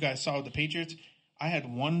team that you guys saw with the Patriots, I had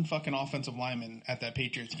one fucking offensive lineman at that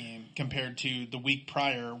Patriots game compared to the week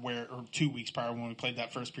prior or 2 weeks prior when we played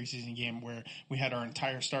that first preseason game where we had our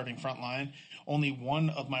entire starting front line. Only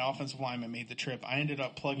one of my offensive linemen made the trip. I ended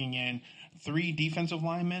up plugging in 3 defensive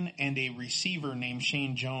linemen and a receiver named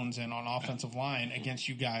Shane Jones in on offensive line against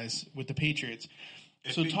you guys with the Patriots.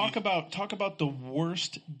 So talk about the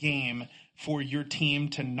worst game for your team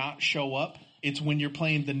to not show up. It's when you're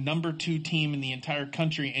playing the number 2 team in the entire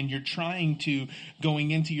country and you're trying to,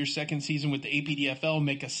 going into your second season with the APDFL,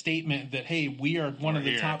 make a statement that, hey, we are one of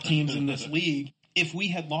the top teams in this league. If we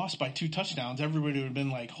had lost by 2 touchdowns, everybody would have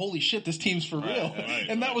been like, holy shit, this team's for real.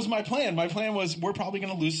 And that was my plan. My plan was we're probably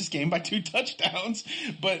going to lose this game by 2 touchdowns.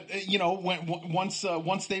 But,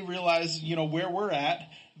 once they realize, where we're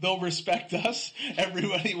at, they'll respect us.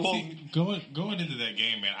 Everybody will. See, going into that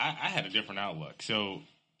game, man, I had a different outlook. So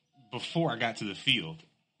before I got to the field,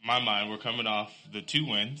 my mind, we're coming off the 2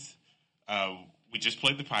 wins. We just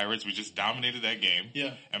played the Pirates. We just dominated that game.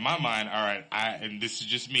 Yeah. In my mind, all right, and this is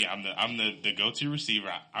just me. I'm the go-to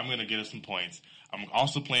receiver. I'm going to get us some points. I'm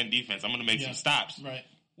also playing defense. I'm going to make some stops. Right.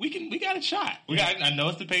 We got a shot. I know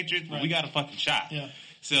it's the Patriots, but we got a fucking shot. Yeah.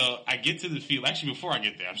 So I get to the field. Actually, before I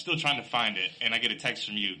get there, I'm still trying to find it, and I get a text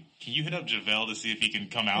from you. Can you hit up JaVale to see if he can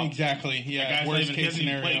come out? Exactly. Yeah. Worst case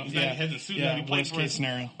scenario. He hasn't suited up. He played worst case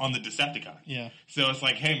scenario on the Decepticon. Yeah. So it's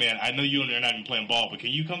like, hey man, I know you're not even playing ball, but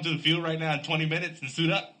can you come to the field right now in 20 minutes and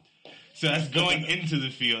suit up? So that's going into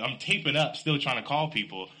the field. I'm taping up, still trying to call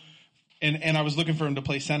people. And I was looking for him to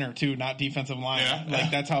play center too, not defensive line. Yeah.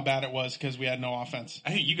 That's how bad it was because we had no offense.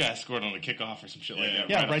 I think you guys scored on the kickoff or some shit like that.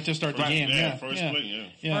 Yeah, right to start the game.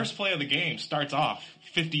 First play of the game starts off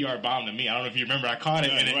 50-yard bomb to me. I don't know if you remember. I caught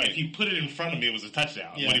it, and if he put it in front of me, it was a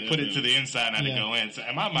touchdown. When he put it to the inside, I had to go in. So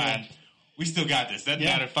in my mind, we still got this. Doesn't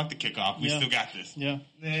matter. Fuck the kickoff. We still got this. Yeah.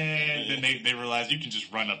 And then they realize you can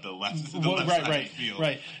just run up the left side of the field.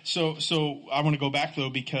 Right. So I want to go back though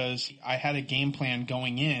because I had a game plan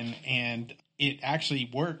going in and it actually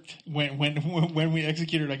worked. When we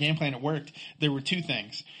executed our game plan, it worked. There were 2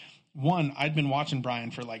 things. One, I'd been watching Brian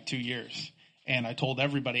for like 2 years. And I told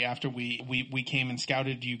everybody after we came and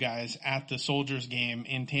scouted you guys at the Soldiers game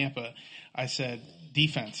in Tampa, I said,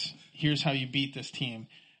 defense, here's how you beat this team.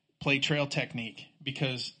 Play trail technique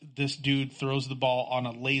because this dude throws the ball on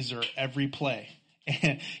a laser every play.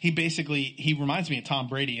 And he reminds me of Tom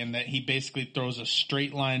Brady in that he basically throws a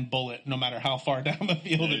straight line bullet no matter how far down the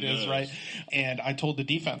field it is, right? And I told the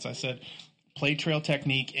defense, I said, play trail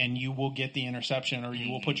technique and you will get the interception or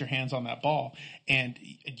you will put your hands on that ball. And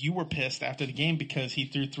you were pissed after the game because he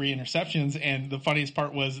threw 3 interceptions. And the funniest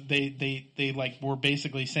part was they like were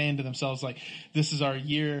basically saying to themselves, like, this is our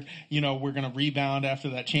year. We're going to rebound after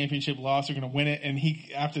that championship loss. We're going to win it. And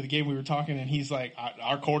after the game, we were talking and he's like,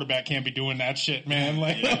 our quarterback can't be doing that shit, man.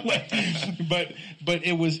 But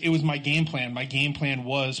it was my game plan. My game plan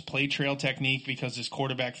was play trail technique because this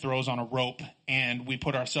quarterback throws on a rope and we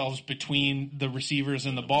put ourselves between the receivers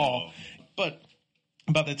and the ball. But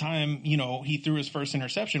by the time, he threw his first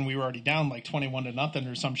interception, we were already down like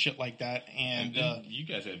 21-0 or some shit like that. And you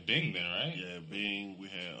guys had Bing then, right? Yeah, Bing. We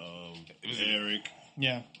had Eric.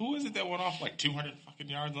 Yeah. Who was it that went off like 200 fucking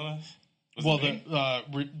yards on us?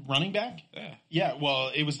 The running back? Yeah. Yeah,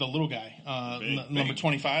 well, it was the little guy. Number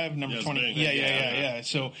 25, number 20. Bing. Yeah.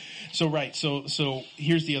 So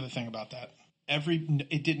here's the other thing about that.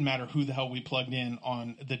 It didn't matter who the hell we plugged in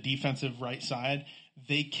on the defensive right side.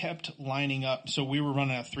 They kept lining up. So we were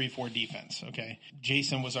running a 3-4 defense. Okay.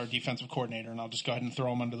 Jason was our defensive coordinator, and I'll just go ahead and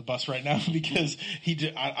throw him under the bus right now because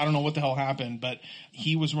I don't know what the hell happened, but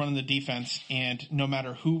he was running the defense, and no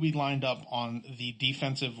matter who we lined up on the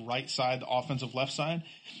defensive right side, the offensive left side,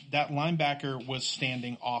 that linebacker was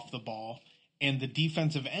standing off the ball. and the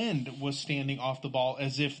defensive end was standing off the ball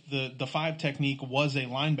as if the 5 technique was a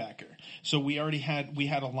linebacker. So we had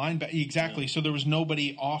a linebacker exactly. Yeah. So there was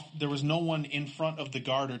nobody off. There was no one in front of the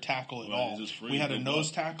guard or tackle at all. We had a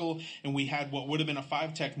nose tackle, and we had what would have been a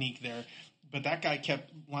 5 technique there, but that guy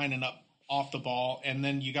kept lining up off the ball, and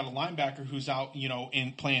then you got a linebacker who's out,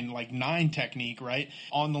 in playing like 9 technique, right,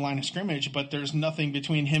 on the line of scrimmage, but there's nothing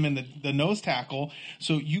between him and the nose tackle.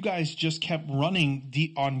 So you guys just kept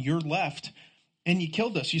running on your left, and you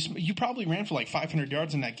killed us. You probably ran for like 500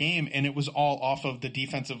 yards in that game, and it was all off of the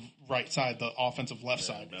defensive right side, the offensive left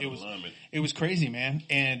side. It was crazy, man.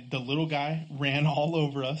 And the little guy ran all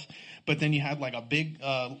over us. But then you had like a big,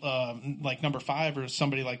 like number 5 or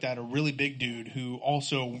somebody like that, a really big dude who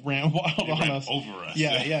also ran wild on us. Over us.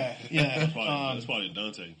 Yeah. That's probably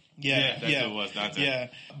Dante. Yeah, that's who it was, Dante. Yeah,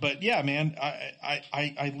 but yeah, man,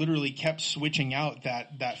 I literally kept switching out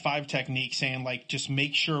that 5 technique, saying like, just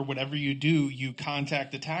make sure whatever you do, you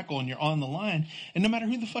contact the tackle and you're on the line. And no matter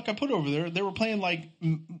who the fuck I put over there, they were playing like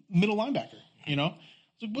middle linebacker, Like,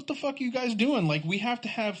 what the fuck are you guys doing? Like, we have to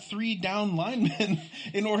have 3 down linemen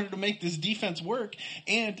in order to make this defense work.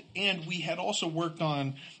 And we had also worked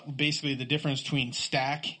on basically the difference between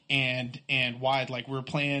stack and wide. Like, we were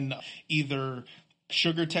playing either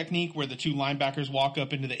sugar technique where the 2 linebackers walk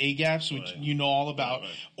up into the A gaps, which you know all about,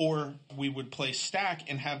 or we would play stack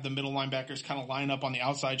and have the middle linebackers kind of line up on the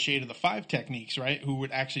outside shade of the 5 techniques, right? Who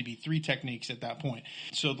would actually be 3 techniques at that point.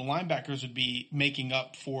 So the linebackers would be making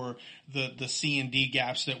up for the C and D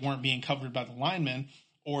gaps that weren't being covered by the linemen.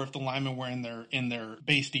 Or if the linemen were in their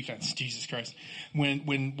base defense, Jesus Christ,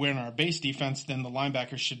 when we're in our base defense, then the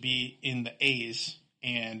linebackers should be in the A's,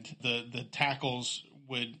 and the tackles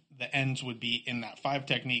the ends would be in that 5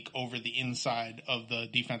 technique over the inside of the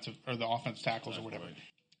defensive or the offensive tackles or whatever.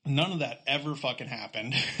 None of that ever fucking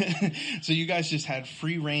happened. So you guys just had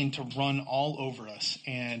free reign to run all over us.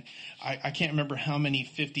 And I can't remember how many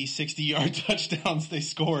 50, 60-yard touchdowns they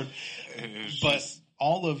scored. But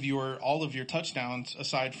all of your touchdowns,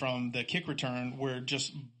 aside from the kick return, were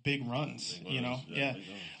just big runs, Yeah.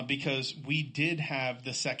 Because we did have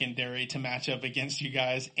the secondary to match up against you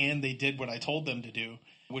guys, and they did what I told them to do,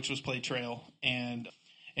 which was play trail. And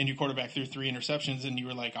your quarterback threw 3 interceptions, and you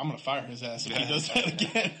were like, I'm going to fire his ass if he does that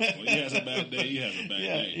again. Well, he has a bad day.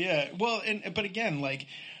 Yeah. Well, but again, like,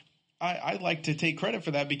 I like to take credit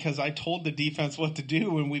for that because I told the defense what to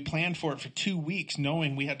do, and we planned for it for 2 weeks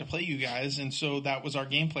knowing we had to play you guys. And so that was our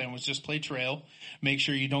game plan, was just play trail, make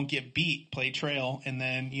sure you don't get beat, play trail, and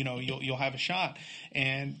then, you'll have a shot.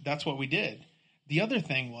 And that's what we did. The other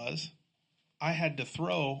thing was I had to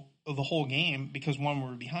throw the whole game because 1, we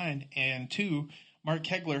were behind, and 2, Mark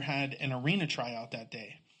Kegler had an arena tryout that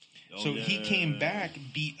day. He came back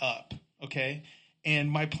beat up, okay?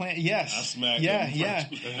 And my plan, yes,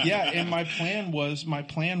 and my plan was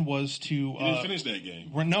to. He didn't finish that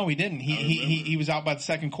game. No, he didn't. He was out by the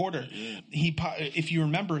second quarter. Yeah. If you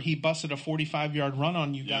remember, he busted a 45-yard run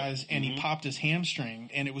on you guys, and he popped his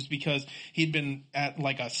hamstring, and it was because he'd been at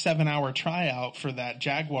like a 7-hour tryout for that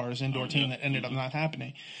Jaguars indoor team that ended up not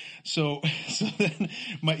happening. So then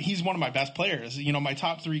he's one of my best players. My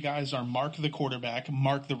top 3 guys are Mark the quarterback,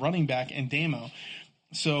 Mark the running back, and Damo.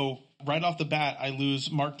 So right off the bat, I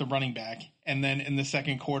lose Mark the running back, and then in the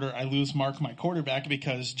second quarter, I lose Mark my quarterback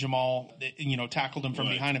because Jamal, tackled him from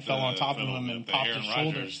behind and fell on top of him and popped his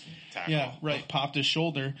shoulder. Yeah, right, popped his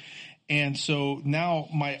shoulder. And so now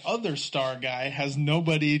my other star guy has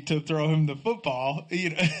nobody to throw him the football. You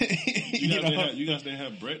guys didn't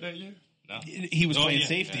have Brett that year? No. He was playing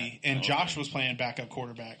safety, and Josh was playing backup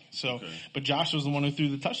quarterback. So, but Josh was the one who threw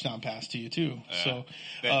the touchdown pass to you too.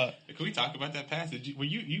 Can we talk about that pass? Were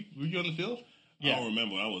you on the field? Yeah. I don't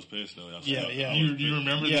remember. I was pissed though. Yeah. You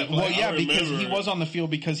remember that? Well, yeah, because he was on the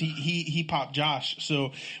field because he popped Josh.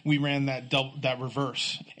 So we ran that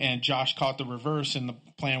reverse, and Josh caught the reverse, and the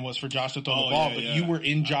plan was for Josh to throw the ball, but you were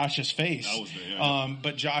in Josh's face. I was there.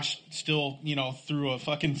 But Josh still, threw a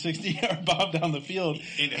fucking 60-yard bomb down the field,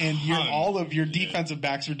 and all of your defensive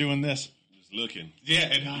backs are doing this. Looking.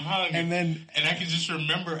 Yeah, and hung. And I can just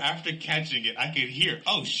remember after catching it, I could hear,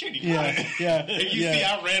 oh shit, he caught it. Yeah. And you see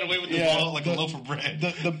I ran away with the ball like a loaf of bread.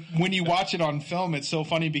 When you watch it on film, it's so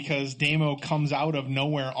funny because Damo comes out of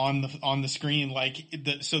nowhere on the screen,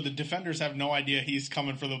 so the defenders have no idea he's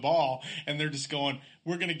coming for the ball, and they're just going,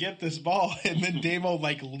 we're going to get this ball. And then Damo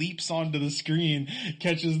leaps onto the screen,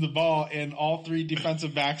 catches the ball, and all 3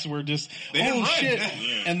 defensive backs were just, oh shit.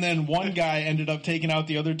 Yeah. And then one guy ended up taking out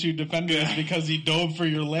the other 2 defenders because he dove for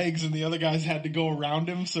your legs, and the other guys had to go around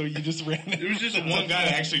him, so you just ran it. There was just one guy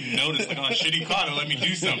that actually noticed, oh shit, he caught it, let me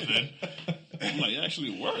do something. I'm like, it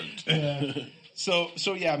actually worked. Yeah.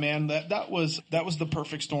 So yeah, man, that was the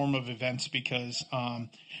perfect storm of events because,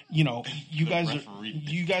 you know, you guys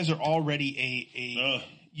are already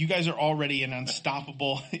you guys are already an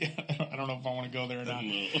unstoppable. I don't know if I want to go there or not.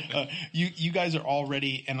 You guys are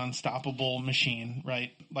already an unstoppable machine,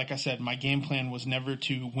 right? Like I said, my game plan was never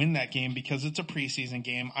to win that game because it's a preseason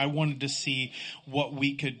game. I wanted to see what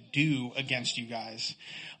we could do against you guys.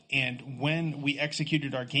 And when we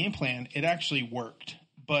executed our game plan, it actually worked.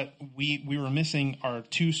 But we were missing our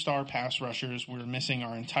 2-star pass rushers. We were missing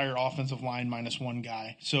our entire offensive line minus one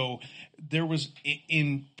guy. So there was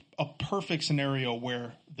in a perfect scenario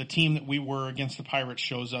where the team that we were against the Pirates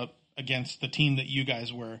shows up against the team that you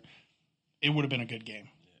guys were, it would have been a good game.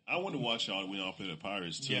 I wanted to watch y'all when y'all played the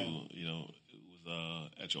Pirates too. Yeah. You know, it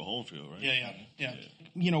was at your home field, right? Yeah.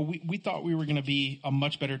 You know, we thought we were going to be a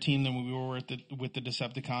much better team than we were with the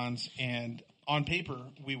Decepticons, and on paper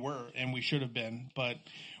we were, and we should have been. But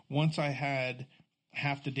once I had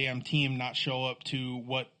half the damn team not show up to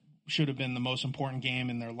what should have been the most important game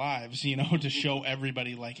in their lives, you know, to show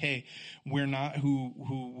everybody like, hey, we're not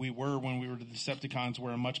who we were when we were the Decepticons.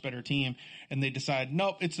 We're a much better team. And they decide,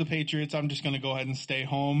 nope, it's the Patriots. I'm just going to go ahead and stay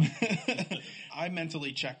home. I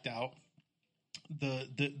mentally checked out.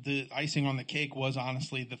 The icing on the cake was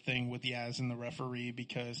honestly the thing with Yaz and the referee,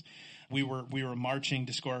 because we were marching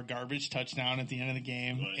to score a garbage touchdown at the end of the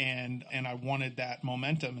game, right. and I wanted that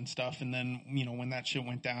momentum and stuff. And then, you know, when that shit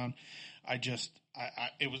went down,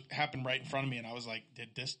 it happened right in front of me, and I was like, did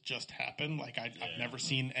this just happen? Like, I've never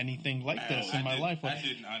seen anything like this in my life. Like, I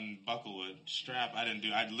didn't unbuckle a strap.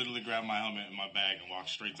 I literally grabbed my helmet in my bag and walked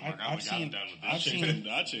straight to my car. I'm done with this.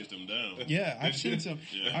 I chased him down. Yeah, I've seen some.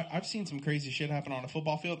 I've seen some crazy shit happen on a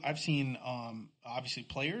football field. I've seen obviously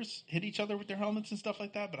players hit each other with their helmets and stuff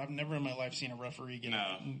like that, but I've never in my life seen a referee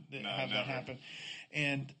have that happen.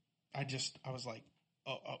 And I was like,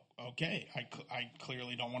 okay, I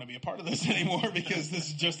clearly don't want to be a part of this anymore, because this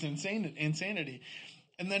is just insanity.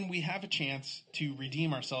 And then we have a chance to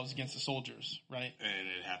redeem ourselves against the Soldiers, right? And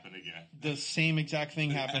it happened again. The same exact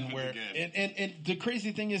thing happened where, and the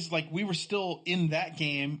crazy thing is, like, we were still in that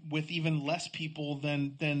game with even less people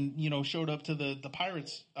than you know showed up to the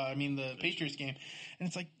Pirates. The Patriots game, and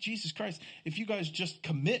it's like, Jesus Christ, if you guys just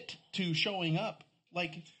commit to showing up,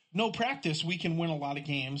 like, no practice, we can win a lot of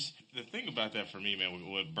games. The thing about that for me,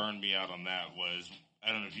 man, what burned me out on that was,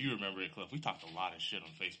 I don't know if you remember it, Cliff, we talked a lot of shit on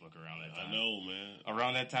Facebook around that time. I know, man.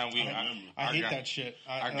 Around that time, I hate that shit.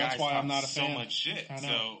 That's why I'm not a fan. So much shit.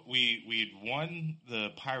 So we had won the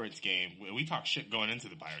Pirates game. We talked shit going into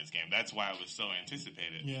the Pirates game. That's why it was so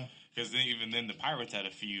anticipated. Yeah. Because even then, the Pirates had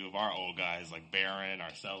a few of our old guys, like Barron,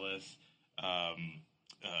 Arcellus,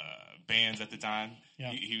 Bands at the time. Yeah.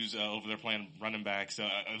 He was over there playing running back, so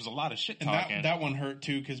it was a lot of shit talking. And that one hurt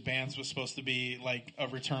too, because Bands was supposed to be like a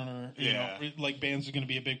returner. You know, like Bands was going to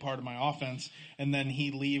be a big part of my offense, and then he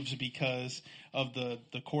leaves because of the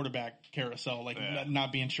quarterback carousel, like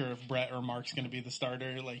not being sure if Brett or Mark's going to be the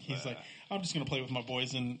starter. Like he's like, I'm just going to play with my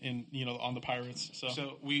boys in on the Pirates.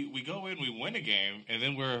 So we go in, we win a game, and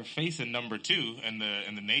then we're facing number 2 in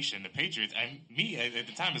the nation, the Patriots. And me at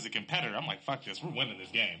the time as a competitor, I'm like, fuck this, we're winning this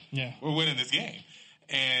game. Yeah, we're winning this game.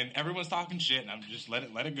 And everyone's talking shit, and I'm just let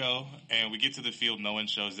it go. And we get to the field, no one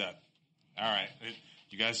shows up. All right,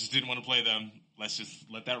 you guys just didn't want to play them. Let's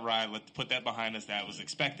just let that ride. Let's put that behind us. That was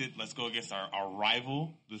expected. Let's go against our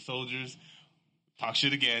rival, the Soldiers. Talk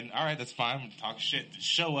shit again. All right, that's fine. Talk shit.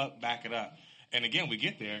 Show up, back it up. And again, we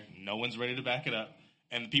get there. No one's ready to back it up.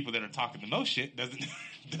 And the people that are talking the most shit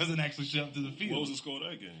doesn't actually show up to the field. What was the score of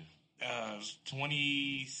that game?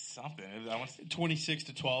 20-something. I want to say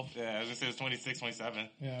 26-12. Yeah, I was going to say it was 26, 27.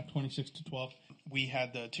 Yeah, 26-12. We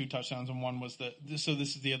had the 2 touchdowns, and one was so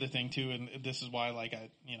this is the other thing too, and this is why, like,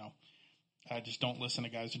 I just don't listen to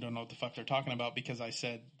guys who don't know what the fuck they're talking about, because I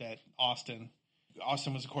said that Austin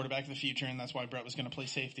was a quarterback of the future, and that's why Brett was going to play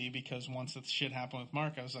safety, because once the shit happened with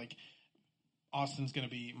Mark, I was like, Austin's going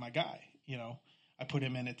to be my guy, you know. I put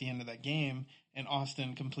him in at the end of that game, and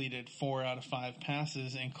Austin completed 4 out of 5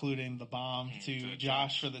 passes, including the bomb to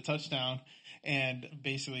Josh for the touchdown. And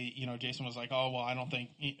basically, you know, Jason was like, oh, well, I don't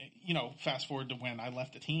think, you know, fast forward to when I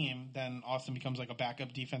left the team, then Austin becomes like a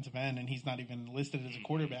backup defensive end, and he's not even listed as a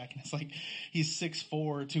quarterback. And it's like, he's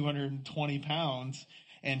 6'4", 220 pounds.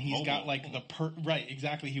 And he's mobile. Got like right,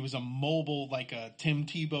 exactly. He was a mobile, like a Tim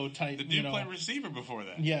Tebow type. The dude played receiver before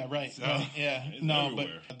that. Yeah, right. So, right, yeah, no,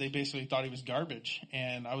 everywhere. But they basically thought he was garbage.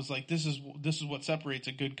 And I was like, this is what separates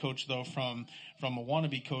a good coach though from a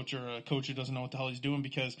wannabe coach, or a coach who doesn't know what the hell he's doing,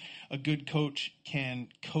 because a good coach can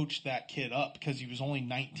coach that kid up, because he was only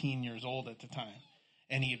 19 years old at the time.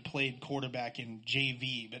 and he had played quarterback in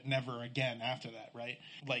JV, but never again after that, right?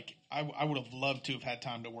 Like, I would have loved to have had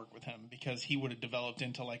time to work with him because he would have developed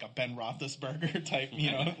into like a Ben Roethlisberger type,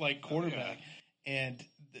 like quarterback. And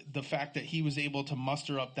the fact that he was able to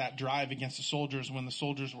muster up that drive against the Soldiers when the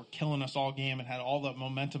Soldiers were killing us all game and had all that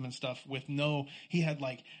momentum and stuff he had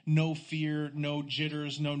like no fear, no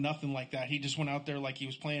jitters, no nothing like that. He just went out there like he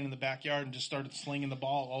was playing in the backyard and just started slinging the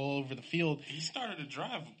ball all over the field. He started to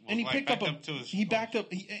drive, and he picked up he picked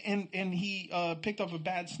up a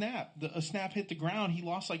bad snap. A snap hit the ground. He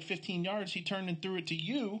lost like 15 yards. He turned and threw it to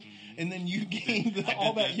you, and then you gained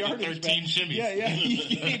all that yardage 13 back. shimmies. Yeah.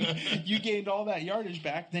 You gained all that yardage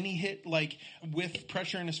back. Then he hit, like, with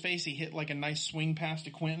pressure in his face, he hit like a nice swing pass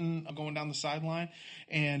to Quentin going down the sideline,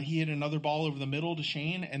 and he hit another ball over the middle to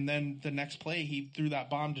Shane, and then the next play he threw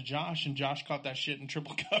that bomb to Josh, and Josh caught that shit in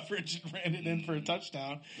triple coverage and ran it in for a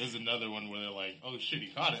touchdown. There's another one where they're like, oh shit, he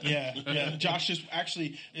caught it. Yeah. Josh just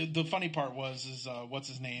actually, the funny part is what's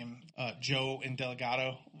his name? Joe and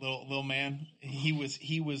Delgado, little man. He was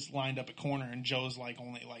lined up at corner, and Joe's like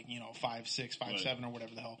only 5'6", 5'7", or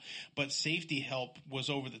whatever the hell. But safety help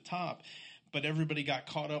was over the top. But everybody got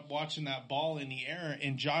caught up watching that ball in the air,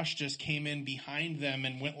 and Josh just came in behind them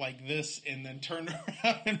and went like this, and then turned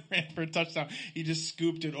around and ran for a touchdown. He just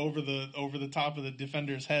scooped it over the top of the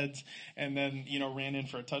defenders' heads, and then ran in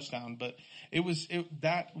for a touchdown. But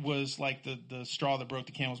that was like the straw that broke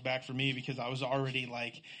the camel's back for me, because I was already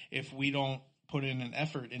like, if we don't put in an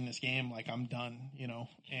effort in this game, like, I'm done,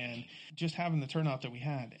 and just having the turnout that we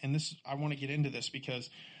had. And this, I want to get into this because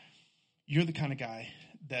you're the kind of guy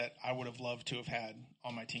that I would have loved to have had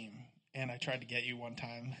on my team. And I tried to get you one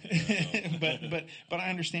time, but I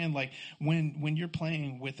understand, like, when you're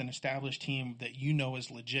playing with an established team that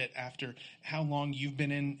is legit after how long you've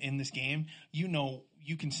been in this game, you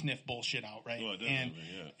can sniff bullshit out, right? Oh,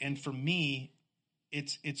 and for me,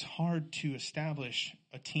 it's hard to establish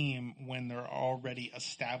a team when there are already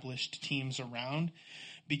established teams around,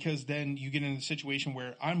 because then you get in a situation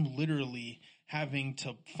where I'm literally having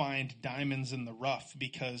to find diamonds in the rough,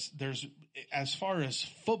 because as far as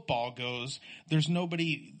football goes, there's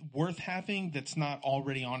nobody worth having that's not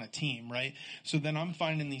already on a team, right? So then I'm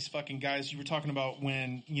finding these fucking guys. You were talking about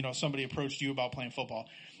when, somebody approached you about playing football.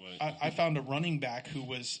 Right. I found a running back who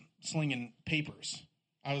was slinging papers.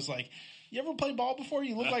 I was like, you ever played ball before?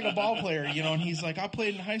 You look like a ball player, and he's like, I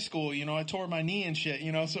played in high school, I tore my knee and shit,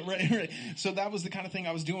 so right. So that was the kind of thing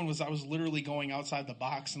I was doing, was I was literally going outside the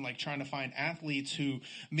box and like trying to find athletes who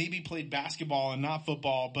maybe played basketball and not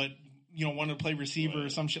football, but wanted to play receiver or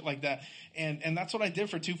some shit like that. And that's what I did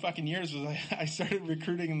for 2 fucking years, was I started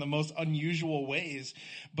recruiting in the most unusual ways,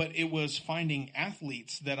 but it was finding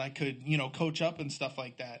athletes that I could, coach up and stuff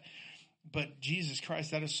like that. But Jesus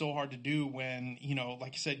Christ, that is so hard to do when,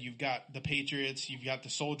 like I said, you've got the Patriots, you've got the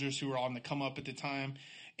Soldiers who are on the come up at the time.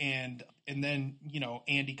 And then,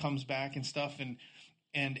 Andy comes back and stuff.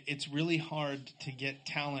 And it's really hard to get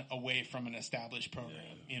talent away from an established program,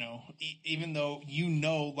 even though,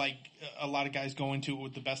 like a lot of guys go into it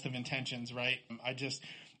with the best of intentions, right?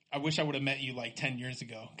 I wish I would have met you like 10 years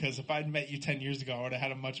ago, because if I'd met you 10 years ago, I would have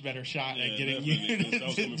had a much better shot at getting you.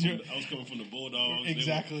 I was coming from the Bulldogs.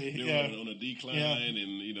 Exactly. They were on a decline, and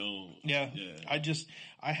Yeah.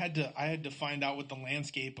 I had to find out what the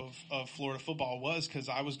landscape of Florida football was, because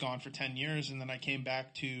I was gone for 10 years, and then I came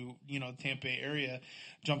back to the Tampa Bay area,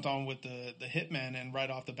 jumped on with the Hitmen, and right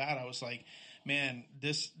off the bat I was like, man,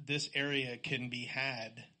 this area can be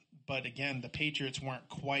had. But again, the Patriots weren't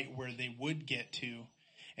quite where they would get to.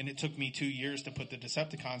 And it took me 2 years to put the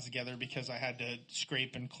Decepticons together, because I had to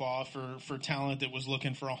scrape and claw for talent that was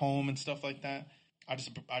looking for a home and stuff like that. I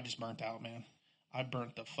just burnt out, man. I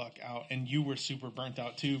burnt the fuck out, and you were super burnt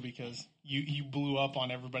out too, because you blew up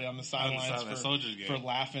on everybody on the sidelines for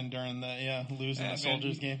laughing during losing the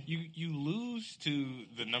Soldiers game. You lose to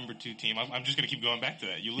the number 2 team. I'm just going to keep going back to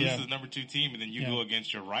that. You lose to the number 2 team, and then you go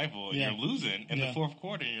against your rival, and you're losing in the fourth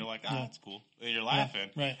quarter, and you're like, that's cool. And you're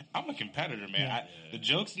laughing. Right. I'm a competitor, man. The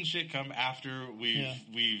jokes and shit come after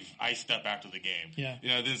we've iced up after the game. Yeah.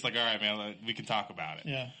 Then it's like, all right, man, we can talk about it.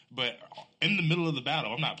 Yeah. But in the middle of the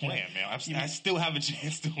battle, I'm not playing, man. I still have a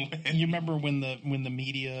chance to win. You remember when the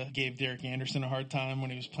media gave Derek Anderson a hard time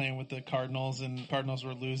when he was playing with the Cardinals, and Cardinals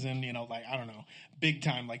were losing, like, I don't know, big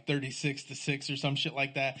time, like 36-6 or some shit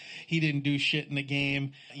like that. He didn't do shit in the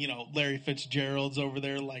game. Larry Fitzgerald's over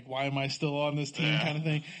there like, why am I still on this team kind of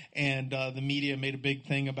thing. And the media made a big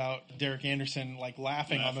thing about Derek Anderson like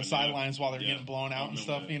laughing on the sidelines while they're getting blown out and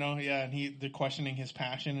stuff, and they're questioning his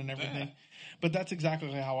passion and everything. But that's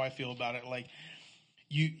exactly how I feel about it. Like,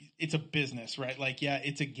 it's a business, right? Like, yeah,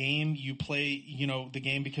 it's a game. You play, the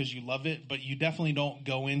game because you love it, but you definitely don't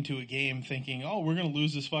go into a game thinking, oh, we're going to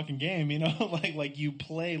lose this fucking game, like you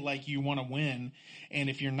play like you want to win. And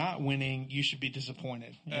if you're not winning, you should be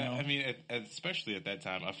disappointed. I mean, especially at that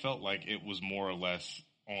time, I felt like it was more or less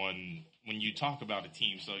on when you talk about a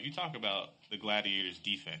team. So if you talk about the Gladiators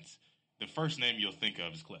defense, the first name you'll think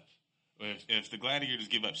of is Cliff. If the Gladiators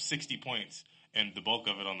give up 60 points and the bulk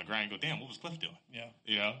of it on the ground, you go, damn, what was Cliff doing?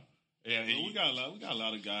 Yeah. Yeah, we got a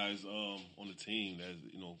lot of guys on the team that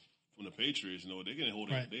from the Patriots. They hold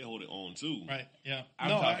it. They hold it on too. Right. Yeah. I'm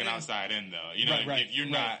talking outside in though. Right.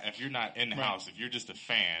 If you're not in the house, if you're just a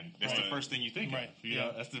fan, that's the first thing you think of. You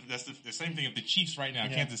know, that's the same thing. If the Chiefs right now,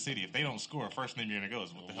 Kansas City, if they don't score, first thing you're gonna go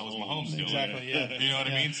is what the hell is Mahomes doing? Exactly. Yeah. You know what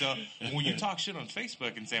I mean? So when you talk shit on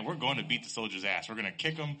Facebook and saying we're going to beat the Soldiers' ass, we're gonna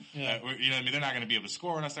kick them. You know what I mean? They're not gonna be able to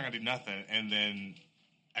score, and that's not gonna do nothing. And then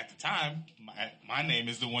at the time, my name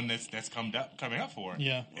is the one that's coming up for it.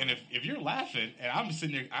 Yeah. And if you're laughing, and I'm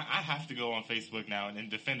sitting there, I have to go on Facebook now and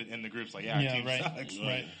defend it in the groups. Like, our team sucks.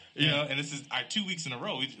 Right. You know, and this is 2 weeks in a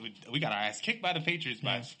row. We got our ass kicked by the Patriots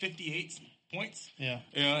by 58 points. Yeah.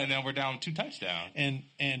 You know, and then we're down 2 touchdowns. And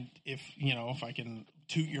if if I can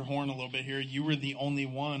toot your horn a little bit here, you were the only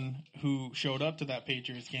one who showed up to that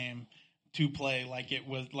Patriots game to play like it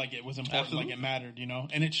was important, Absolutely. like it mattered,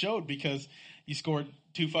 and it showed because you scored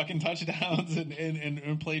 2 fucking touchdowns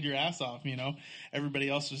and played your ass off. Everybody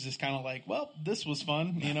else was just kind of like, well, this was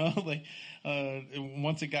fun, like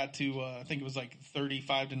once it got to I think it was like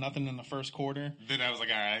 35-0 in the first quarter. Then I was like,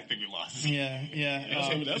 all right, I think we lost.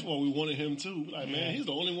 Yeah. That's why we wanted him too. Like, man, he's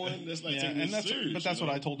the only one that's taking this serious. But that's what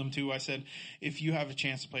I told him too. I said, if you have a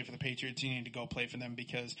chance to play for the Patriots, you need to go play for them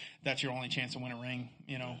because that's your only chance to win a ring.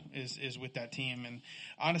 Is with that team. And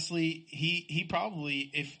honestly, he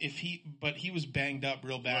probably but he was banged up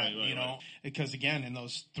real bad, because again, in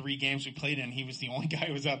those 3 games we played in, he was the only guy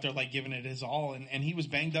who was out there like giving it his all, and he was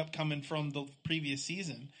banged up coming from the previous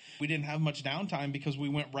season. We didn't have much downtime because we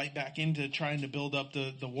went right back into trying to build up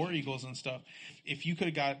the War Eagles and stuff. If you could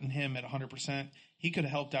have gotten him at 100%, he could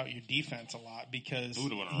have helped out your defense a lot because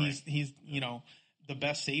he's the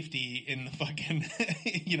best safety in the fucking,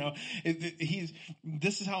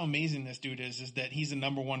 this is how amazing this dude is that he's a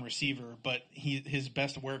number 1 receiver, but his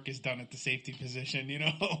best work is done at the safety position,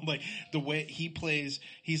 like the way he plays,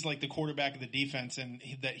 he's like the quarterback of the defense and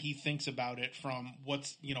that he thinks about it from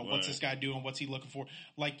what's this guy doing? What's he looking for?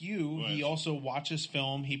 Like you, he also watches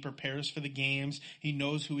film. He prepares for the games. He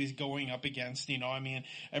knows who he's going up against.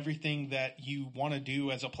 Everything that you want to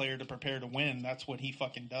do as a player to prepare to win, that's what he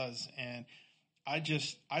fucking does. And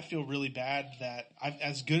I feel really bad that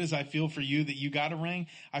as good as I feel for you that you got a ring,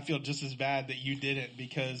 I feel just as bad that you didn't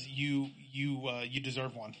because you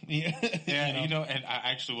deserve one. And I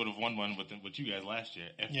actually would have won one with you guys last year.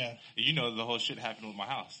 The whole shit happened with my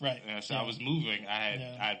house. Right. So I was moving.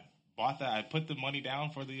 I bought that. I put the money down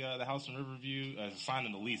for the house in Riverview,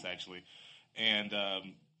 signing the lease actually. And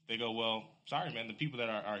they go, well, sorry, man, the people that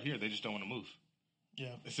are here, they just don't want to move.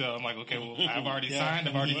 Yeah. So I'm like, okay, well, I've already signed.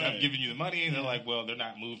 I've given you the money. And they're like, well, they're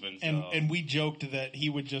not moving. So. And we joked that he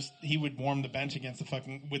would warm the bench against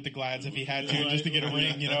with the Glads if he had to, just to get a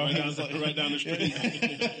ring, right down the street.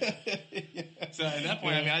 So at that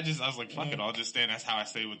point, I was like, fuck it, I'll just stay. And that's how I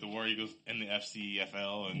stayed with the War Eagles in the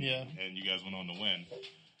FCFL, and you guys went on to win.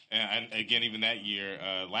 And again, even that year,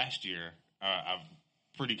 last year, I'm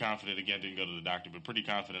pretty confident. Again, didn't go to the doctor, but pretty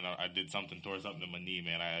confident I did tore something in my knee,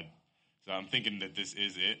 man. So I'm thinking that this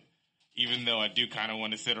is it, even though I do kind of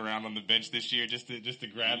want to sit around on the bench this year just to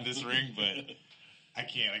grab this ring, but I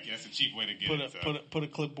can't. I guess it's a cheap way to get it. Put a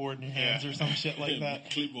clipboard in your hands or some shit like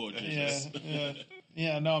that. Clipboard.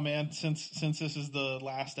 Yeah. No, man. Since this is the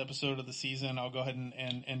last episode of the season, I'll go ahead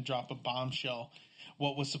and drop a bombshell.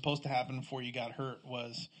 What was supposed to happen before you got hurt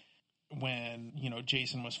was when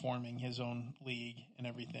Jason was forming his own league and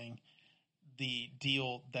everything. The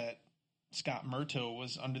deal that Scott Murto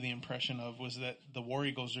was under the impression of was that the War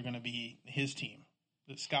Eagles are going to be his team.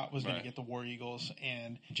 That Scott was going to get the War Eagles,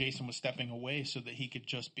 and Jason was stepping away so that he could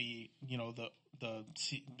just be, the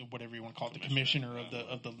whatever you want to call it, the commissioner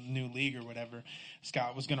of the new league or whatever.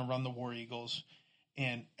 Scott was going to run the War Eagles,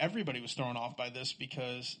 and everybody was thrown off by this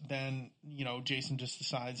because then Jason just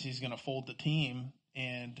decides he's going to fold the team.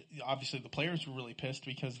 And obviously the players were really pissed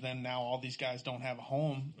because then now all these guys don't have a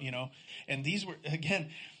home, and these were, again,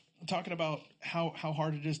 talking about how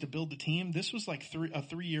hard it is to build the team. This was like a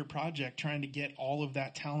 3-year project trying to get all of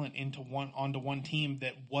that talent onto one team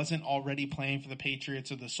that wasn't already playing for the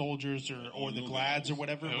Patriots or the Soldiers or the Glads or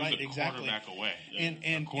whatever. It was right, a exactly. Quarterback away.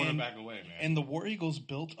 And quarterback away, man. And the War Eagles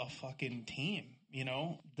built a fucking team. you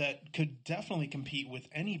know, that could definitely compete with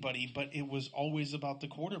anybody, but it was always about the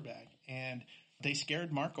quarterback. And they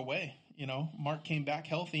scared Mark away. You know, Mark came back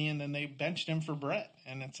healthy, and then they benched him for Brett.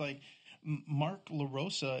 And it's like, Mark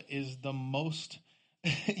LaRosa is the most,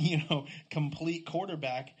 complete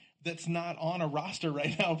quarterback that's not on a roster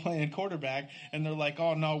right now playing quarterback. And they're like,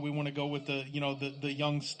 oh, no, we want to go with the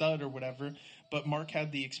young stud or whatever. But Mark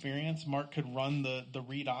had the experience. Mark could run the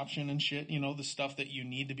read option and shit, the stuff that you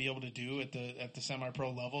need to be able to do at the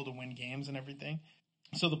semi-pro level to win games and everything.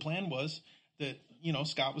 So the plan was that,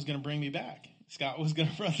 Scott was going to bring me back. Scott was going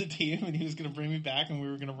to run the team, and he was going to bring me back, and we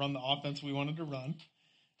were going to run the offense we wanted to run.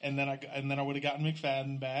 And then I would have gotten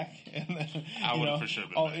McFadden back. And then, I would have for sure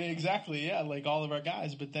been back. Exactly, yeah, like all of our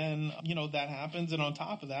guys. But then, that happens. And on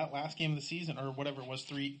top of that, last game of the season, or whatever it was,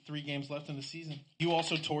 three games left in the season, you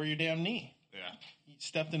also tore your damn knee. Yeah. You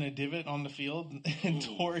stepped in a divot on the field and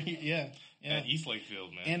tore your, At Eastlake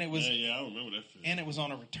Field, man. And it was, I remember that field. And it was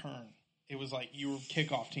on a return. It was like you were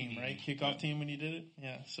kickoff team, right? Kickoff team when you did it?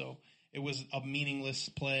 Yeah, so it was a meaningless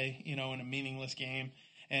play, in a meaningless game.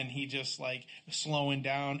 And he just like slowing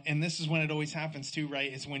down. And this is when it always happens too,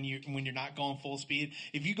 right? It's when you're not going full speed.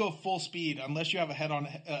 If you go full speed, unless you have a head on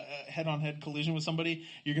head collision with somebody,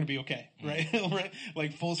 you're going to be okay, right? Right?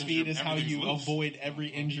 Like full speed is how you avoid every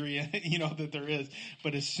injury, that there is.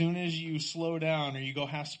 But as soon as you slow down or you go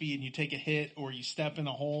half speed and you take a hit or you step in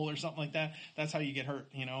a hole or something like that, that's how you get hurt,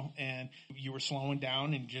 And you were slowing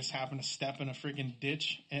down and just happened to step in a freaking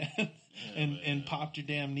ditch and popped your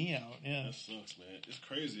damn knee out. Yeah, that sucks, man. It's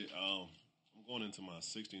crazy. I'm going into my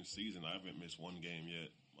 16th season. I haven't missed one game yet.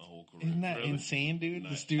 My whole career. Isn't that insane, dude?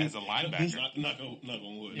 This dude as a linebacker. Not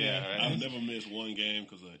on wood. Yeah, right. I've never missed one game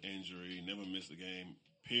because of injury. Never missed a game.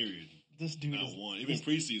 Period. This dude not is one. Even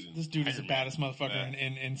preseason. This dude is the baddest motherfucker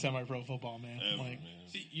in semi-pro football, man. Ever, like, man.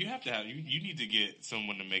 See, you have to have you need to get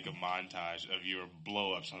someone to make a montage of your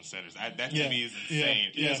blow-ups on centers. That to me is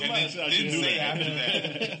insane. Yeah, and then say after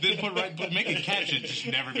that, then make a catch and just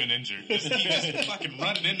never been injured. Just fucking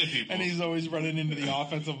running into people. And he's always running into the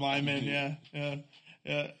offensive lineman. Yeah.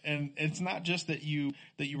 And it's not just that you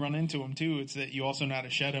run into him too. It's that you also know how to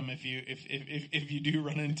shed him if you do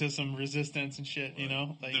run into some resistance and shit.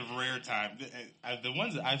 Like the rare time, the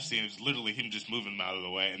ones that I've seen is literally him just moving them out of the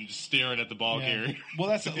way and just staring at the ball carrier. Well,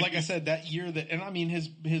 that's like I said, that year and I mean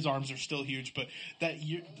his arms are still huge, but that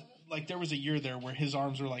year. Like there was a year there where his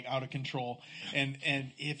arms were like out of control, and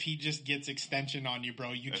if he just gets extension on you,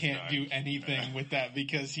 bro, you can't do anything with that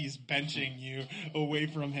because he's benching you away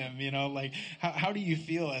from him. Like how do you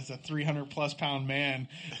feel as a 300+ pound man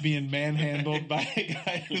being manhandled by a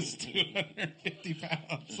guy who's 250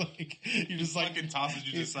 pounds? Like you're just like fucking tosses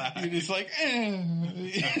you to the side. You're just like,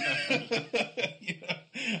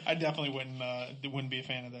 I definitely wouldn't be a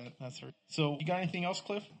fan of that. That's right. So you got anything else,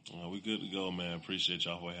 Cliff? We good to go, man. Appreciate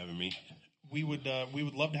y'all for having me. We would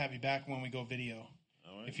love to have you back when we go video.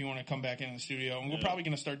 All right. If you want to come back in the studio. And we're probably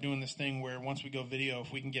going to start doing this thing where once we go video,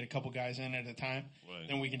 if we can get a couple guys in at a time,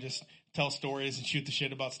 then we can just tell stories and shoot the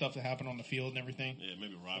shit about stuff that happened on the field and everything. Yeah,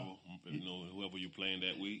 maybe rival, whoever you're playing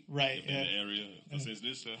that week. Right. In the area.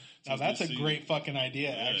 Now that's a great fucking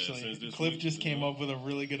idea, actually. Cliff just came up with a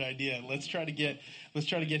really good idea. Let's try to get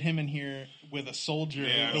him in here with a soldier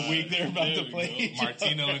the week they're about to play.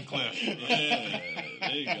 Martino and Cliff. Yeah,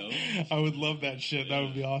 there you go. I would love that shit. That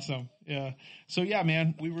would be awesome. Yeah. So yeah,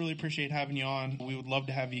 man, we really appreciate having you on. We would love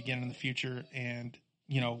to have you again in the future, and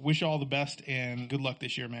wish you all the best and good luck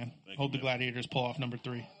this year, man. Hope the Gladiators pull off number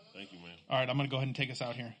 3. Thank you, man. All right, I'm going to go ahead and take us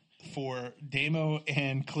out here. For Damo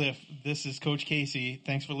and Cliff, this is Coach Casey.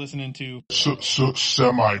 Thanks for listening to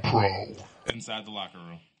Semi-Pro. Inside the Locker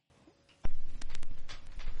Room.